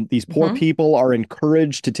 These poor people are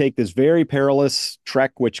encouraged to take this very perilous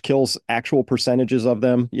trek, which kills actual percentages of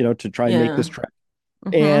them, to try and make this trek.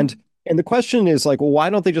 And the question is like, well, why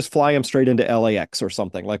don't they just fly them straight into LAX or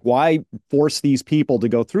something? Like, why force these people to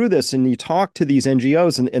go through this? And you talk to these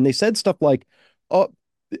NGOs and they said stuff like, oh,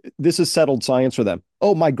 this is settled science for them.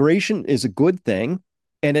 Oh, migration is a good thing.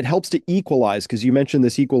 And it helps to equalize, because you mentioned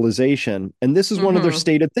this equalization. And this is one of their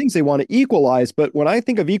stated things. They want to equalize. But when I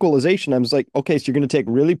think of equalization, I'm just like, okay, so you're going to take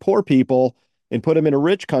really poor people and put them in a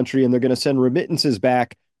rich country, and they're going to send remittances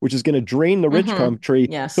back, which is going to drain the rich country.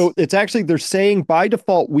 Yes. So it's actually, they're saying by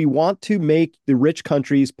default, we want to make the rich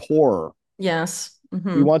countries poorer. Yes.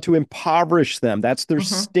 We want to impoverish them. That's their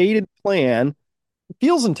stated plan.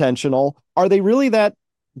 Feels intentional. Are they really that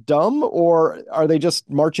dumb, or are they just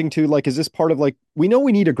marching to, like, is this part of, like, we know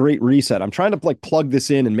we need a great reset? I'm trying to like plug this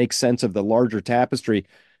in and make sense of the larger tapestry,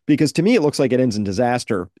 because to me it looks like it ends in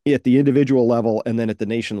disaster at the individual level and then at the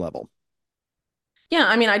nation level. Yeah,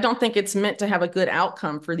 I mean, I don't think it's meant to have a good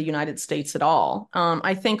outcome for the United States at all.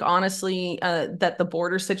 I think, honestly, that the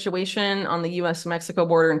border situation on the US-Mexico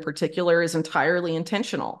border in particular is entirely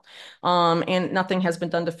intentional. And nothing has been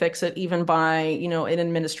done to fix it, even by, an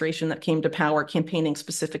administration that came to power campaigning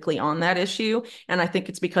specifically on that issue. And I think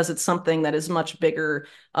it's because it's something that is much bigger.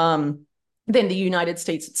 Than the United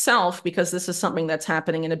States itself, because this is something that's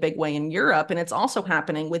happening in a big way in Europe, and it's also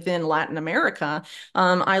happening within Latin America.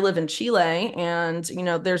 I live in Chile, and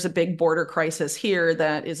there's a big border crisis here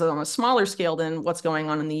that is on a smaller scale than what's going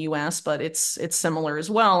on in the U.S., but it's similar as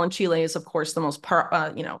well. And Chile is, of course, the most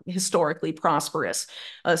historically prosperous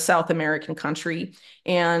South American country,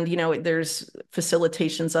 and there's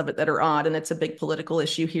facilitations of it that are odd, and it's a big political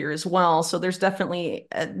issue here as well. So there's definitely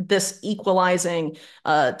this equalizing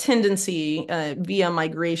tendency via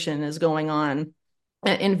migration is going on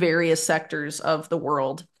in various sectors of the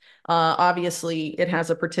world. Obviously, it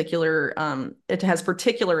has particular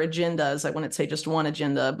agendas. I wouldn't say just one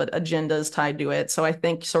agenda, but agendas tied to it. So I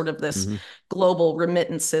think sort of this Hmm. global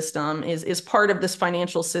remittance system is part of this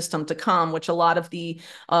financial system to come, which a lot of the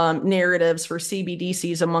narratives for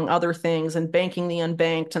CBDCs, among other things, and banking the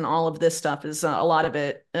unbanked and all of this stuff is a lot of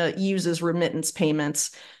it uses remittance payments.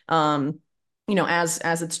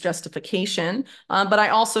 As its justification. But I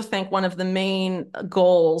also think one of the main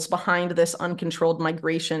goals behind this uncontrolled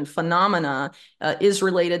migration phenomena is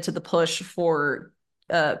related to the push for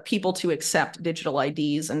people to accept digital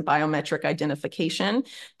IDs and biometric identification,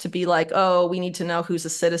 to be like, oh, we need to know who's a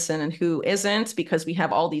citizen and who isn't, because we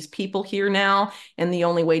have all these people here now. And the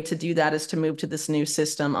only way to do that is to move to this new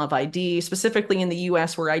system of ID, specifically in the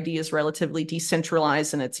US, where ID is relatively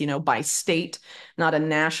decentralized and it's, by state, not a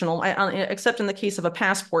national, except in the case of a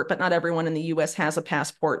passport, but not everyone in the US has a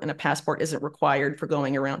passport, and a passport isn't required for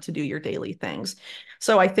going around to do your daily things.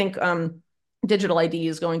 So I think digital ID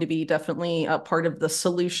is going to be definitely a part of the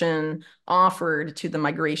solution offered to the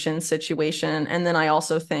migration situation. And then I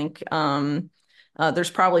also think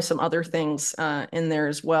there's probably some other things in there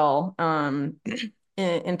as well.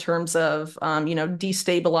 In terms of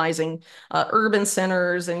destabilizing urban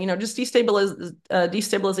centers, and just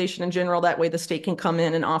destabilization in general. That way the state can come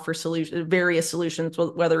in and offer various solutions,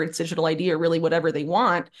 whether it's digital ID or really whatever they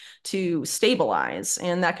want to stabilize.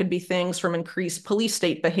 And that could be things from increased police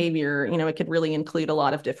state behavior. It could really include a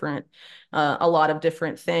lot of different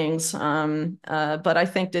things. But I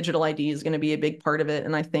think digital ID is going to be a big part of it.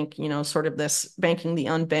 And I think, sort of this banking the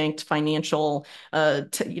unbanked financial,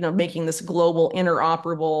 making this global interoperable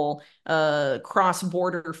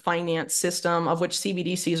cross-border finance system, of which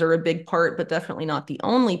CBDCs are a big part, but definitely not the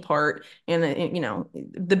only part. And,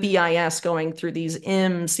 the BIS going through these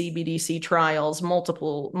CBDC trials,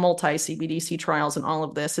 multi-CBDC trials, and all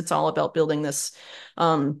of this, it's all about building this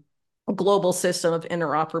global system of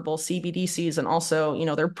interoperable CBDCs, and also,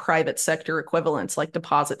 their private sector equivalents like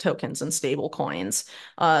deposit tokens and stable coins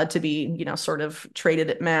to be, sort of traded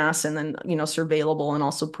at mass, and then, surveillable and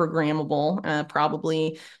also programmable,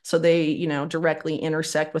 probably. So they, directly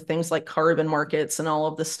intersect with things like carbon markets and all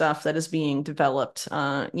of the stuff that is being developed,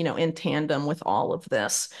 in tandem with all of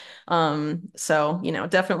this. So,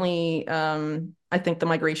 definitely, I think the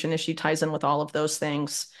migration issue ties in with all of those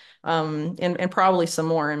things. And probably some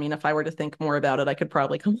more. I mean, if I were to think more about it, I could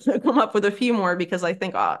probably come up with a few more, because I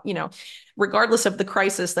think, regardless of the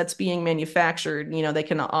crisis that's being manufactured, they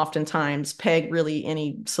can oftentimes peg really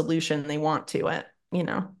any solution they want to it,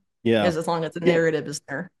 Yeah. as long as the Yeah. narrative is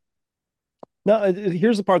there. No,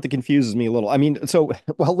 here's the part that confuses me a little. I mean, so,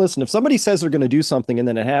 well, listen, if somebody says they're going to do something and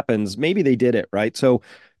then it happens, maybe they did it, right? So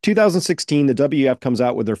 2016, the WF comes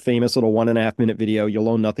out with their famous little 1.5 minute video, "You'll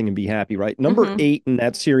own nothing and be happy," right? Number Mm-hmm. 8 in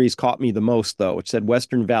that series caught me the most, though, which said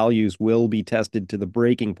Western values will be tested to the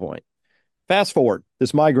breaking point. Fast forward,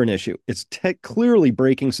 this migrant issue, it's clearly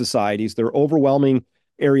breaking societies. They're overwhelming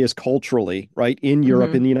areas culturally, right? In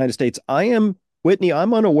Europe, in Mm-hmm. the United States. Whitney,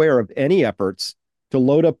 I'm unaware of any efforts to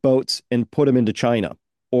load up boats and put them into China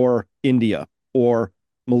or India or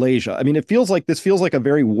Malaysia. I mean, this feels like a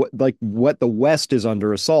very, like what the West is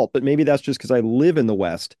under assault, but maybe that's just because I live in the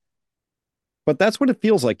West. But that's what it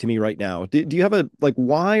feels like to me right now. Do you have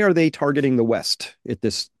why are they targeting the West at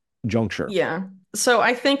this juncture? Yeah. So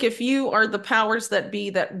I think if you are the powers that be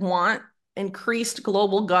that want increased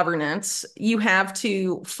global governance, you have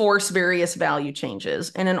to force various value changes.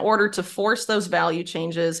 And in order to force those value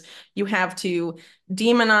changes, you have to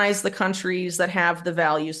demonize the countries that have the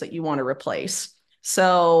values that you want to replace.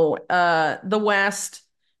 So the West,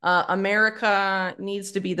 America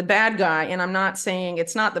needs to be the bad guy. And I'm not saying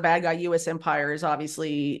it's not the bad guy. US empire is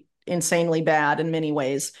obviously insanely bad in many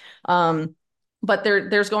ways. but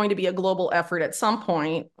there's going to be a global effort at some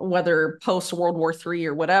point, whether post World War III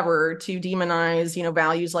or whatever, to demonize,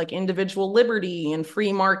 values like individual liberty and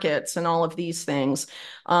free markets and all of these things.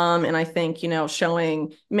 And I think,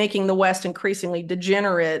 making the West increasingly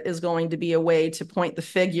degenerate is going to be a way to point the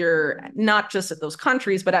figure, not just at those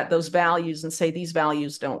countries, but at those values and say these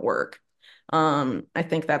values don't work. I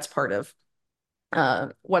think that's part of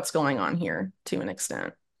what's going on here to an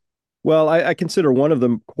extent. Well, I consider one of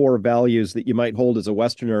the core values that you might hold as a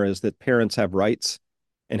Westerner is that parents have rights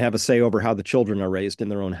and have a say over how the children are raised in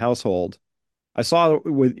their own household. I saw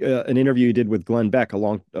with an interview you did with Glenn Beck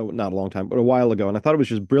not a long time, but a while ago, and I thought it was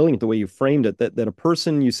just brilliant the way you framed it. That a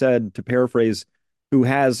person, you said, to paraphrase, who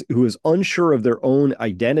is unsure of their own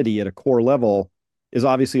identity at a core level is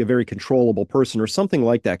obviously a very controllable person, or something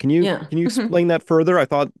like that. Yeah. Can you explain that further? I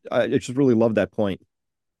thought I just really loved that point.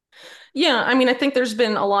 Yeah, I mean, I think there's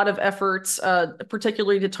been a lot of efforts,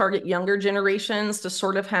 particularly to target younger generations to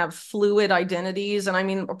sort of have fluid identities. And I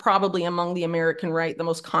mean, probably among the American right, the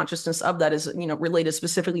most consciousness of that is, related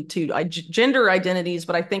specifically to gender identities.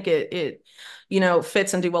 But I think it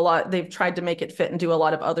fits into a lot. They've tried to make it fit into a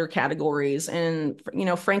lot of other categories. And,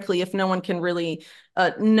 frankly, if no one can really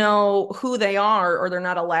know who they are, or they're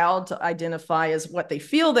not allowed to identify as what they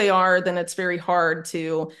feel they are, then it's very hard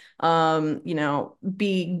to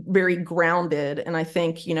be very grounded. And I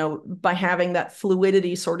think, by having that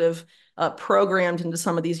fluidity sort of programmed into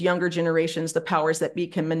some of these younger generations, the powers that be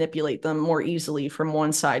can manipulate them more easily from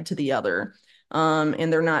one side to the other.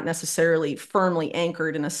 And they're not necessarily firmly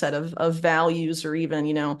anchored in a set of values or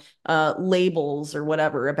even, labels or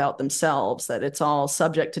whatever about themselves, that it's all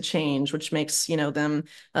subject to change, which makes, them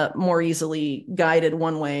more easily guided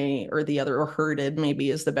one way or the other, or herded, maybe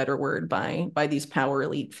is the better word, by these power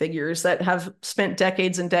elite figures that have spent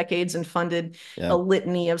decades and decades and funded Yeah. a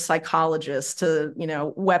litany of psychologists to,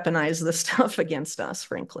 weaponize this stuff against us,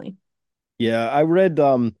 frankly. Yeah, I read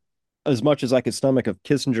as much as I could stomach of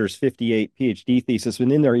Kissinger's 58 PhD thesis,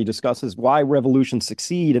 and in there he discusses why revolutions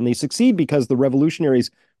succeed, and they succeed because the revolutionaries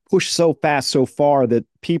push so fast, so far that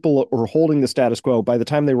people are holding the status quo. By the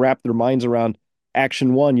time they wrap their minds around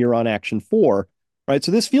action one, you're on action four, right?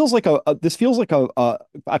 So this feels like I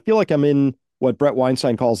feel like I'm in what Brett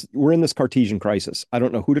Weinstein calls, we're in this Cartesian crisis. I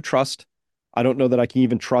don't know who to trust. I don't know that I can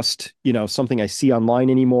even trust, something I see online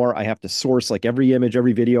anymore. I have to source like every image,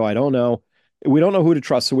 every video. I don't know. We don't know who to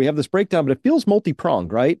trust. So we have this breakdown, but it feels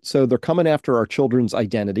multi-pronged, right? So they're coming after our children's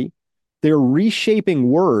identity. They're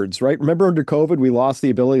reshaping words, right? Remember under COVID, we lost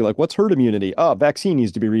the ability, like, what's herd immunity? Oh, vaccine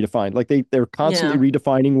needs to be redefined. Like they're constantly Yeah.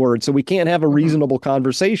 redefining words. So we can't have a Hmm. reasonable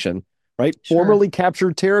conversation, right? Sure. Formerly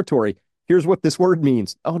captured territory. Here's what this word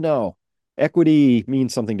means. Oh no, equity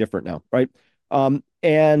means something different now, right? But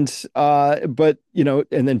and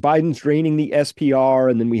then Biden's draining the SPR,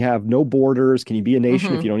 and then we have no borders. Can you be a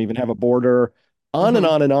nation if you Hmm. don't even have a border? On and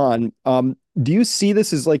Hmm. on and on. Do you see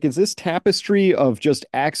this as like, is this tapestry of just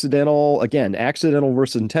accidental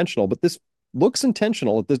versus intentional? But this looks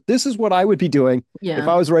intentional. This is what I would be doing if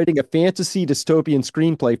Yeah. I was writing a fantasy dystopian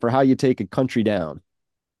screenplay for how you take a country down.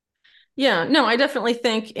 Yeah, no, I definitely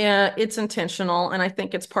think it's intentional. And I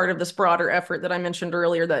think it's part of this broader effort that I mentioned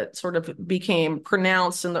earlier that sort of became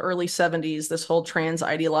pronounced in the early 70s, this whole trans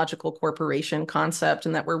ideological corporation concept,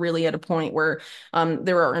 and that we're really at a point where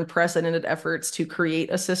there are unprecedented efforts to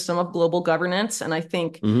create a system of global governance. And I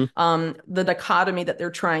think Hmm. the dichotomy that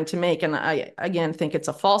they're trying to make, and I again think it's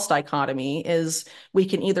a false dichotomy, is we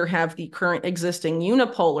can either have the current existing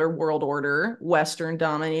unipolar world order, Western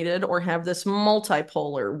dominated, or have this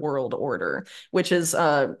multipolar world order, which is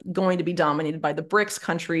going to be dominated by the BRICS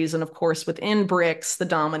countries. And of course, within BRICS, the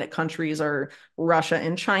dominant countries are Russia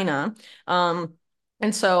and China.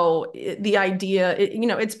 And so the idea,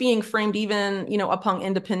 it's being framed even, upon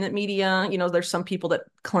independent media. There's some people that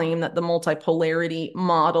claim that the multipolarity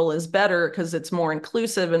model is better because it's more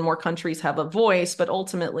inclusive and more countries have a voice. But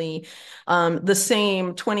ultimately, the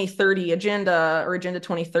same 2030 agenda, or Agenda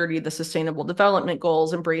 2030, the Sustainable Development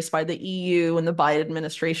Goals embraced by the EU and the Biden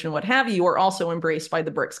administration, what have you, are also embraced by the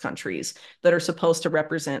BRICS countries that are supposed to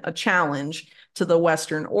represent a challenge to the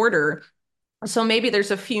Western order. So maybe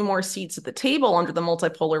there's a few more seats at the table under the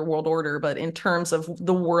multipolar world order, but in terms of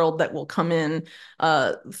the world that will come in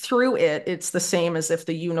through it, it's the same as if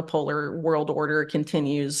the unipolar world order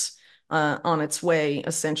continues on its way,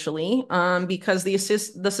 essentially, because the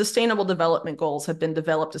Sustainable Development Goals have been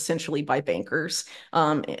developed essentially by bankers.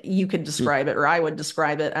 You could describe it, or I would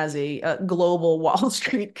describe it, as a global Wall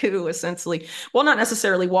Street coup, essentially. Well, not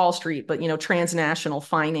necessarily Wall Street, but transnational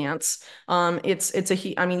finance. I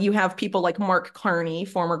mean, you have people like Mark Carney,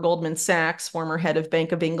 former Goldman Sachs, former head of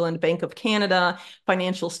Bank of England, Bank of Canada,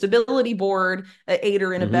 Financial Stability Board,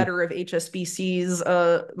 aider and Mm-hmm. abetter of HSBC's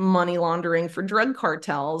money laundering for drug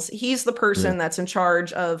cartels. He's the Yeah. person that's in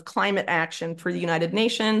charge of climate action for the United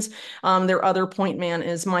Nations. Their other point man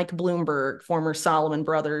is Mike Bloomberg, former Solomon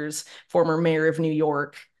Brothers, former mayor of New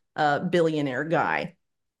York, billionaire guy.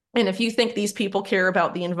 And if you think these people care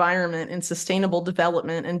about the environment and sustainable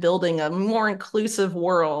development and building a more inclusive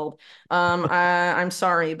world, I'm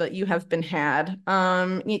sorry, but you have been had.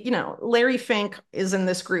 Larry Fink is in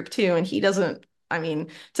this group too, and he doesn't. I mean,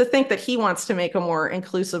 to think that he wants to make a more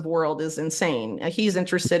inclusive world is insane. He's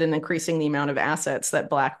interested in increasing the amount of assets that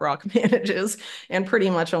BlackRock manages, and pretty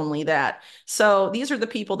much only that. So these are the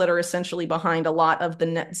people that are essentially behind a lot of the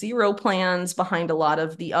net zero plans, behind a lot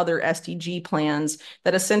of the other SDG plans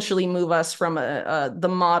that essentially move us from the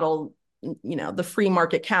model, the free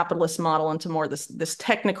market capitalist model, into more this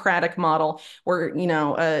technocratic model where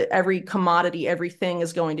every commodity, everything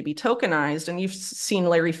is going to be tokenized. And you've seen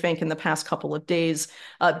Larry Fink in the past couple of days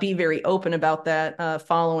be very open about that,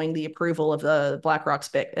 following the approval of the BlackRock's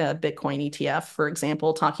Bitcoin ETF, for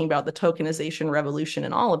example, talking about the tokenization revolution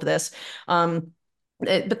and all of this.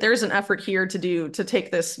 But there's an effort here to take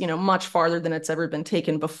this, much farther than it's ever been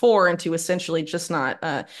taken before, and to essentially just not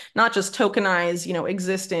just tokenize,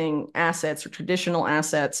 existing assets or traditional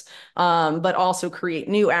assets, but also create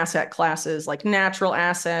new asset classes like natural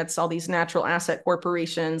assets, all these natural asset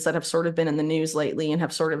corporations that have sort of been in the news lately and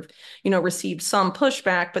have sort of, received some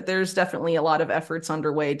pushback. But there's definitely a lot of efforts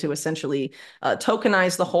underway to essentially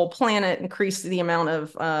tokenize the whole planet, increase the amount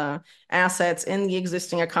of assets in the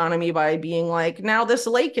existing economy by being like, now this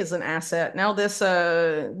lake is an asset, now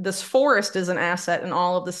this forest is an asset, and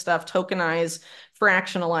all of this stuff tokenize,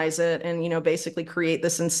 fractionalize it, and basically create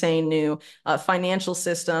this insane new financial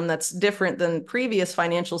system that's different than previous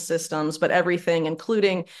financial systems. But everything,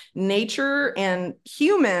 including nature and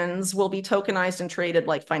humans, will be tokenized and traded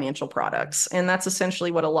like financial products. And that's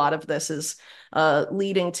essentially what a lot of this is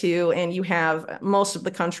leading to. And you have most of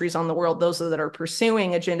the countries on the world, those that are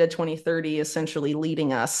pursuing Agenda 2030, essentially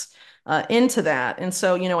leading us into that. And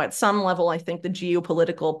so, at some level, I think the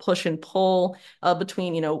geopolitical push and pull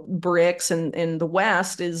between, BRICS and the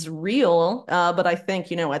West is real. But I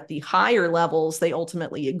think, at the higher levels, they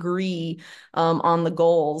ultimately agree on the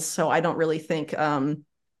goals. So I don't really think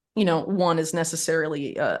one is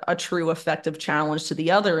necessarily a true effective challenge to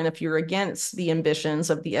the other. And if you're against the ambitions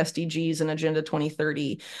of the SDGs and Agenda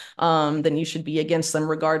 2030, then you should be against them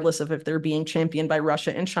regardless of if they're being championed by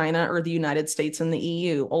Russia and China or the United States and the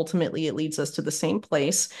EU. Ultimately, it leads us to the same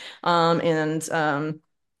place.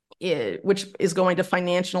 Which is going to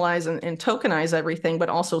financialize and tokenize everything, but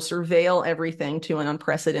also surveil everything to an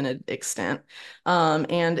unprecedented extent,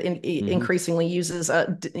 and increasingly uses,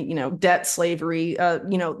 debt slavery.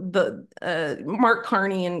 The Mark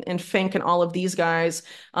Carney and Fink and all of these guys,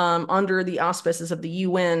 under the auspices of the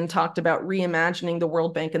UN, talked about reimagining the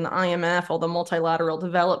World Bank and the IMF, all the multilateral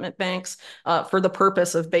development banks, for the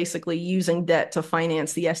purpose of basically using debt to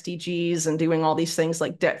finance the SDGs and doing all these things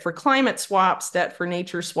like debt for climate swaps, debt for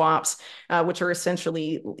nature swaps, which are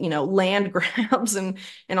essentially, land grabs and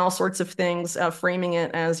all sorts of things, framing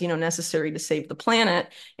it as, necessary to save the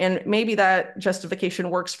planet. And maybe that justification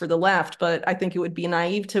works for the left, but I think it would be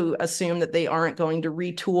naive to assume that they aren't going to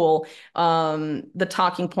retool the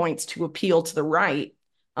talking points to appeal to the right.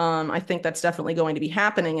 I think that's definitely going to be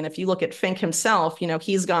happening. And if you look at Fink himself,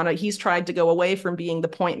 he's tried to go away from being the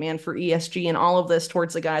point man for ESG and all of this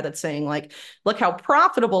towards a guy that's saying, like, look how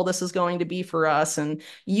profitable this is going to be for us. And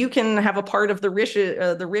you can have a part of the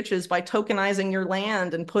riches by tokenizing your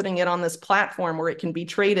land and putting it on this platform where it can be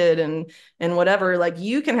traded and whatever. Like,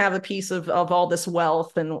 you can have a piece of all this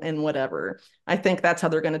wealth and whatever. I think that's how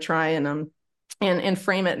they're going to try and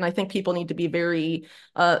frame it. And I think people need to be very,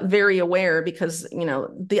 very aware, because,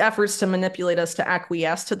 the efforts to manipulate us to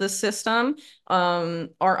acquiesce to this system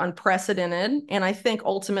are unprecedented. And I think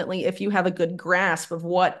ultimately, if you have a good grasp of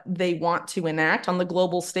what they want to enact on the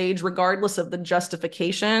global stage, regardless of the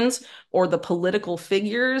justifications or the political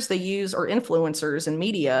figures they use, or influencers and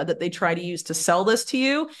media that they try to use to sell this to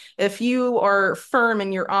you, if you are firm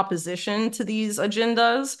in your opposition to these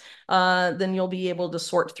agendas, then you'll be able to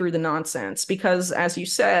sort through the nonsense. Because as you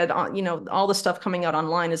said, all the stuff coming out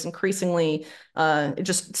online is increasingly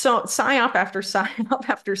just so psyop after psyop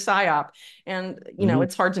after psyop. And, Hmm.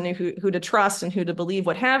 it's hard to know who to trust and who to believe,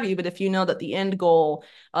 what have you. But if you know that the end goal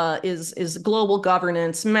is global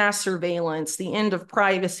governance, mass surveillance, the end of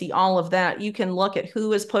privacy, all of that, you can look at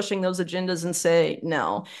who is pushing those agendas and say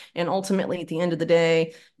no. And ultimately, at the end of the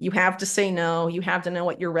day, you have to say no. You have to know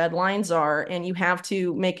what your red lines are, and you have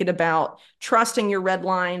to make it about trusting your red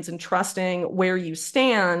lines and trusting where you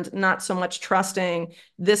stand, not so much trusting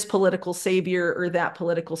this political savior or that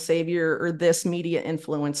political savior or this media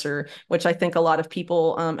influencer, which I think a lot of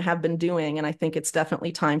people have been doing. And I think it's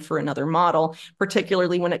definitely time for another model,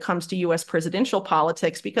 particularly when it comes to US presidential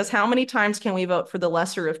politics, because how many times can we vote for the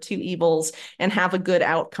lesser of two evils and have a good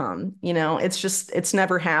outcome? It's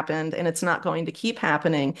never happened, and it's not going to keep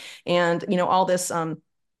happening. And,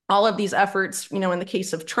 all of these efforts, in the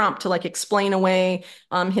case of Trump, to like explain away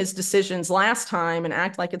his decisions last time and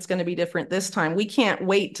act like it's going to be different this time. We can't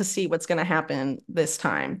wait to see what's going to happen this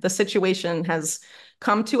time. The situation has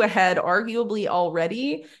come to a head arguably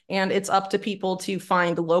already, and it's up to people to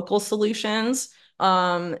find local solutions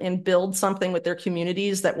and build something with their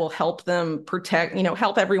communities that will help them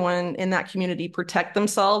help everyone in that community protect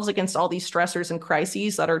themselves against all these stressors and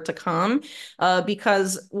crises that are to come.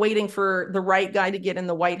 Because waiting for the right guy to get in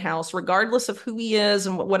the White House, regardless of who he is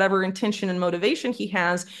and whatever intention and motivation he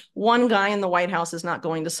has, one guy in the White House is not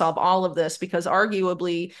going to solve all of this, because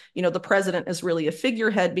arguably, the president is really a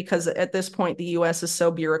figurehead, because at this point, the US is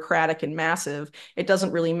so bureaucratic and massive. It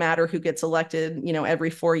doesn't really matter who gets elected,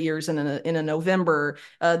 every 4 years in a November.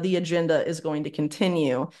 The agenda is going to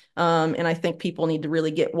continue. And I think people need to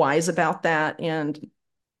really get wise about that. And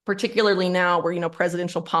particularly now where,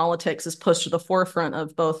 presidential politics is pushed to the forefront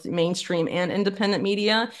of both mainstream and independent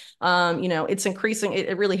media. It's increasing.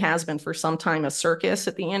 It really has been for some time a circus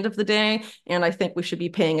at the end of the day. And I think we should be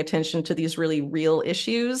paying attention to these really real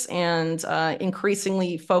issues and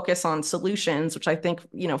increasingly focus on solutions, which I think,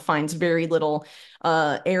 finds very little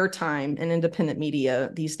airtime in independent media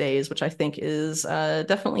these days, which I think is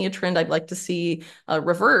definitely a trend I'd like to see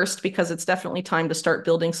reversed, because it's definitely time to start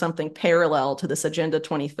building something parallel to this Agenda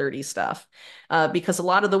 2030 stuff. Because a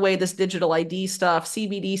lot of the way this digital ID stuff,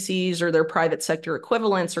 CBDCs or their private sector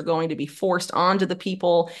equivalents, are going to be forced onto the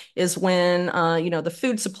people is when, the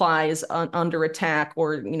food supply is under attack,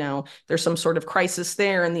 or, there's some sort of crisis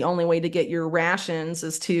there. And the only way to get your rations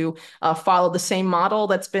is to follow the same model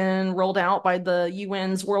that's been rolled out by the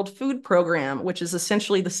UN's World Food Program, which is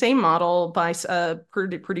essentially the same model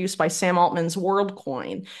produced by Sam Altman's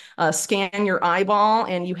WorldCoin. Scan your eyeball,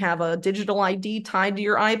 and you have a digital ID tied to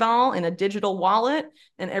your eyeball in a digital wallet.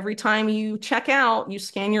 And every time you check out, you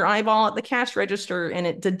scan your eyeball at the cash register, and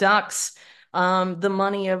it deducts the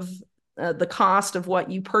money of the cost of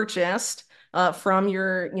what you purchased from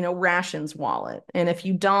your, rations wallet. And if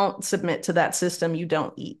you don't submit to that system, you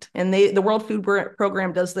don't eat. And the World Food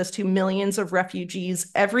Program does this to millions of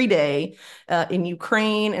refugees every day in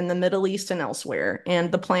Ukraine, in the Middle East, and elsewhere.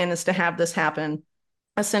 And the plan is to have this happen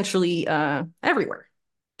essentially everywhere.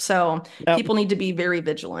 So Now, people need to be very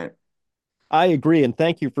vigilant. I agree, and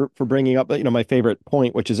thank you for bringing up, my favorite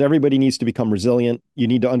point, which is everybody needs to become resilient. You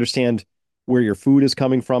need to understand where your food is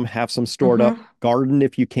coming from, have some stored up, Mm-hmm. garden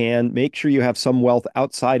if you can, make sure you have some wealth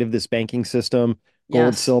outside of this banking system,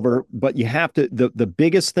 gold, Yes. silver. But you have to, the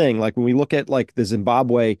biggest thing, like when we look at like the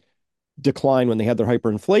Zimbabwe decline when they had their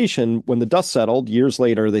hyperinflation, when the dust settled years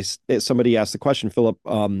later, somebody asked the question, Philip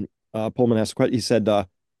Pullman asked the question, he said,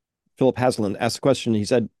 Philip Hasland asked the question, he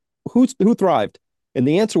said, who thrived? And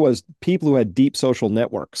the answer was people who had deep social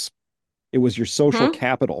networks. It was your social Mm-hmm.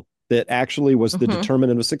 capital that actually was the Mm-hmm.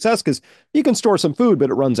 determinant of success, because you can store some food, but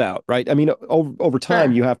it runs out, right? I mean, over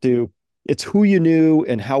time, Sure. you have to, it's who you knew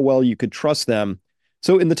and how well you could trust them.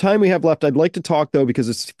 So in the time we have left, I'd like to talk though, because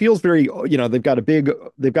it feels very, they've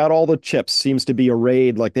got all the chips, seems to be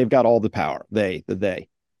arrayed like they've got all the power, they,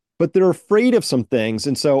 but they're afraid of some things.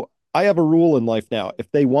 And so I have a rule in life now. If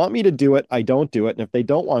they want me to do it, I don't do it. And if they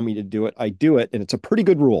don't want me to do it, I do it. And it's a pretty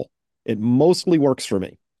good rule. It mostly works for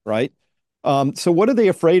me, right? So what are they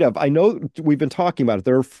afraid of? I know we've been talking about it.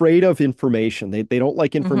 They're afraid of information. They don't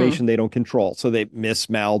like Mm-hmm. information they don't control. So they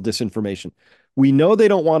disinformation. We know they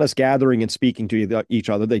don't want us gathering and speaking to each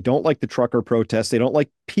other. They don't like the trucker protests. They don't like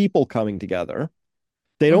people coming together.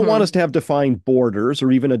 They don't want us Mm-hmm. to have defined borders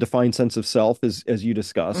or even a defined sense of self, as you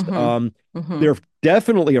discussed. Mm-hmm. Mm-hmm. They're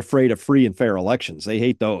definitely afraid of free and fair elections. They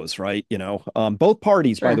hate those, right? Both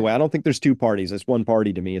parties, by the Sure. way. I don't think there's two parties. It's one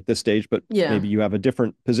party to me at this stage, but Yeah. maybe you have a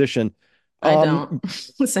different position. I Um, don't.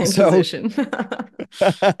 Same so position.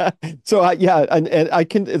 so yeah, and I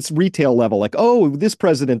can it's retail level, like, oh, this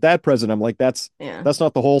president, that president. I'm like, Yeah. that's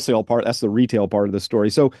not the wholesale part, that's the retail part of the story.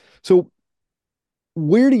 So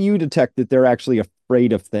where do you detect that they're actually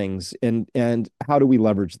afraid of things, and how do we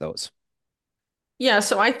leverage those? Yeah,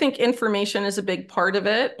 so I think information is a big part of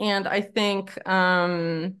it. And I think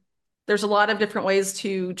there's a lot of different ways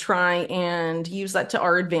to try and use that to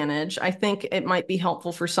our advantage. I think it might be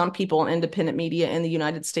helpful for some people in independent media in the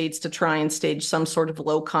United States to try and stage some sort of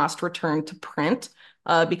low cost return to print,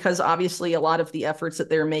 because obviously a lot of the efforts that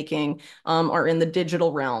they're making are in the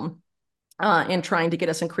digital realm. And trying to get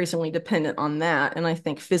us increasingly dependent on that. And I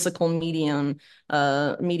think physical media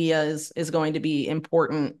is going to be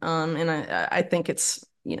important. And I think it's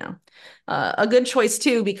a good choice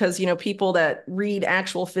too, because people that read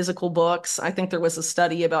actual physical books. I think there was a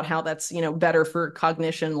study about how that's better for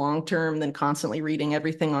cognition long term than constantly reading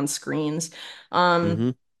everything on screens. Um, Hmm.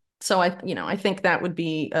 so I think that would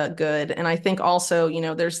be good. And I think also,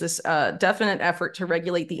 there's this definite effort to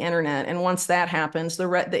regulate the internet. And once that happens,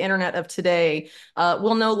 the internet of today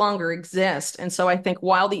will no longer exist. And so I think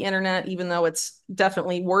while the internet, even though it's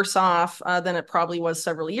definitely worse off than it probably was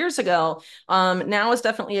several years ago, now is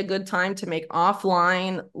definitely a good time to make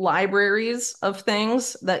offline libraries of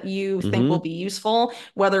things that you think will Hmm. be useful,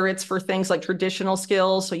 whether it's for things like traditional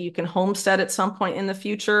skills, so you can homestead at some point in the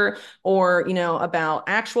future, or about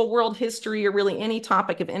actual world history, or really any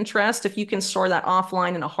topic of interest. If you can store that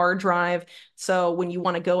offline in a hard drive, so when you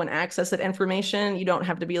want to go and access that information, you don't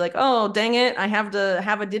have to be like, oh dang it, I have to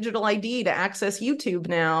have a digital ID to access YouTube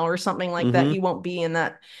now or something like that. Hmm. You won't be in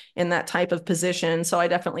that type of position. So I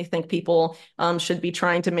definitely think people should be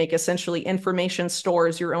trying to make essentially information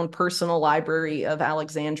stores your own personal library of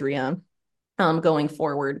Alexandria going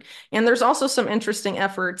forward. And there's also some interesting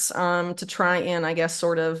efforts to try and, I guess,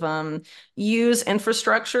 sort of use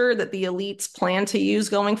infrastructure that the elites plan to use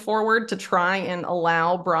going forward to try and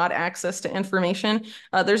allow broad access to information.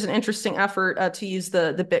 There's an interesting effort to use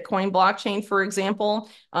the Bitcoin blockchain, for example.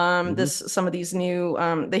 Hmm. Some of these new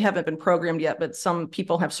they haven't been programmed yet, but some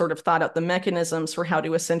people have sort of thought out the mechanisms for how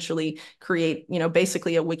to essentially create,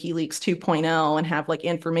 basically a WikiLeaks 2.0 and have like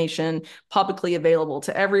information publicly available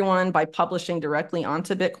to everyone by publishing directly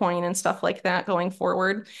onto Bitcoin and stuff like that going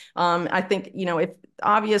forward. I think, if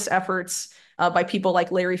obvious efforts by people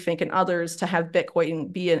like Larry Fink and others to have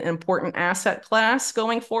Bitcoin be an important asset class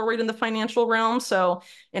going forward in the financial realm. So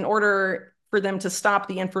in order for them to stop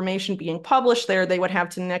the information being published there, they would have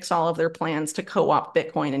to nix all of their plans to co-opt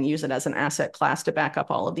Bitcoin and use it as an asset class to back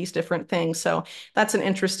up all of these different things. So that's an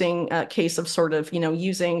interesting case of sort of,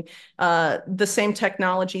 using the same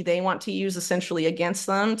technology they want to use essentially against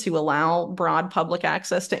them to allow broad public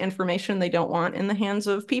access to information they don't want in the hands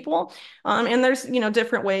of people. And there's,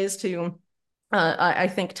 different ways to I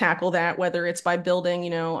think tackle that, whether it's by building,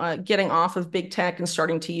 getting off of big tech and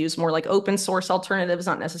starting to use more like open source alternatives,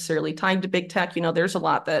 not necessarily tied to big tech. There's a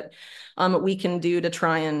lot that we can do to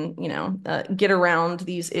try and, get around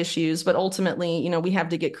these issues. But ultimately, we have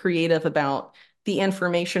to get creative about the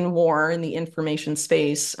information war in the information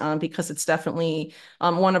space, because it's definitely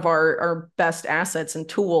one of our best assets and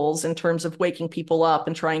tools in terms of waking people up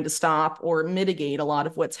and trying to stop or mitigate a lot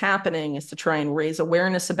of what's happening, is to try and raise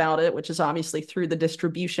awareness about it, which is obviously through the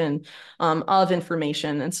distribution of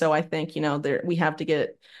information. And so I think, we have to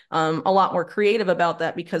get a lot more creative about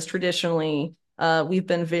that, because traditionally we've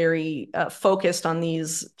been very focused on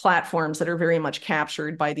these platforms that are very much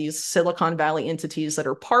captured by these Silicon Valley entities that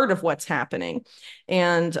are part of what's happening.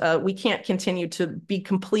 And we can't continue to be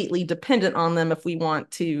completely dependent on them if we want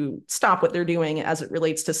to stop what they're doing as it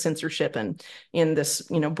relates to censorship and in this,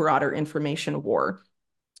 broader information war.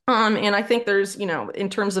 And I think there's, in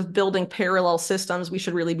terms of building parallel systems, we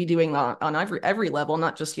should really be doing that on every level,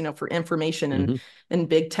 not just, for information Hmm. and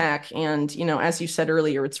big tech. And, as you said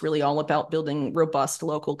earlier, it's really all about building robust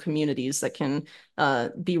local communities that can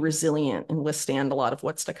be resilient and withstand a lot of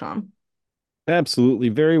what's to come. Absolutely.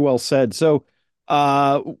 Very well said. So,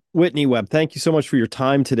 uh, Whitney Webb, thank you so much for your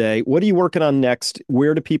time today. What are you working on next?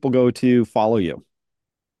 Where do people go to follow you?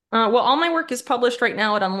 Well, all my work is published right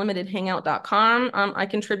now at unlimitedhangout.com. I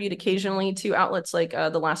contribute occasionally to outlets like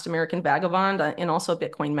The Last American Vagabond and also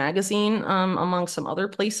Bitcoin Magazine, among some other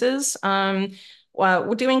places.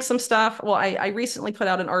 We're doing some stuff. Well, I recently put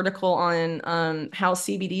out an article on how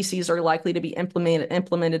CBDCs are likely to be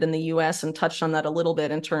implemented in the U.S. and touched on that a little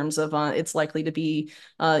bit in terms of it's likely to be,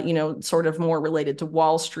 sort of more related to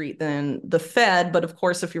Wall Street than the Fed. But of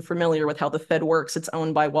course, if you're familiar with how the Fed works, it's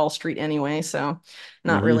owned by Wall Street anyway, so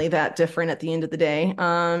not Hmm. really that different at the end of the day.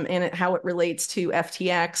 How it relates to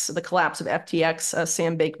FTX, the collapse of FTX,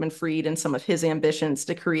 Sam Bankman-Fried, and some of his ambitions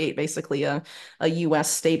to create basically a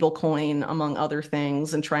US stablecoin, among other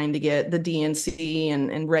things, and trying to get the DNC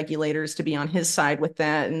and regulators to be on his side with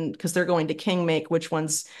that. And because they're going to king make which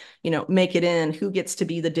ones, make it in, who gets to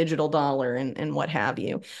be the digital dollar and what have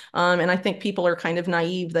you. And I think people are kind of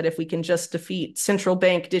naive that if we can just defeat central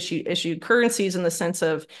bank issued currencies in the sense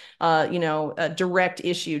of, direct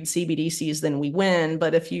issued CBDCs, then we win.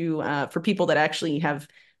 But if you, for people that actually have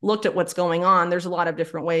looked at what's going on, there's a lot of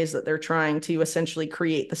different ways that they're trying to essentially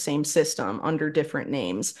create the same system under different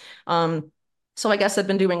names. So I guess I've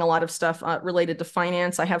been doing a lot of stuff related to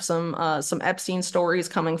finance. I have some Epstein stories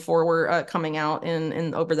coming out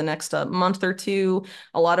in over the next month or two,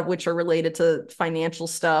 a lot of which are related to financial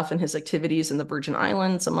stuff and his activities in the Virgin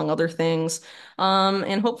Islands, among other things,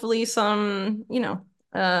 and hopefully some,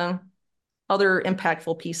 other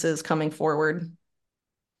impactful pieces coming forward.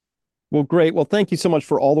 Well, great. Well, thank you so much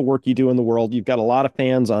for all the work you do in the world. You've got a lot of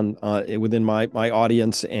fans on within my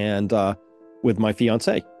audience and with my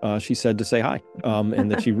fiance. She said to say hi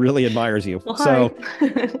and that she really admires you. Well, hi. So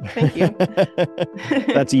Thank you.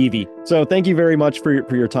 that's Evie. So thank you very much for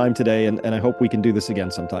your time today, and I hope we can do this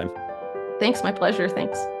again sometime. Thanks, my pleasure.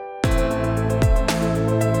 Thanks.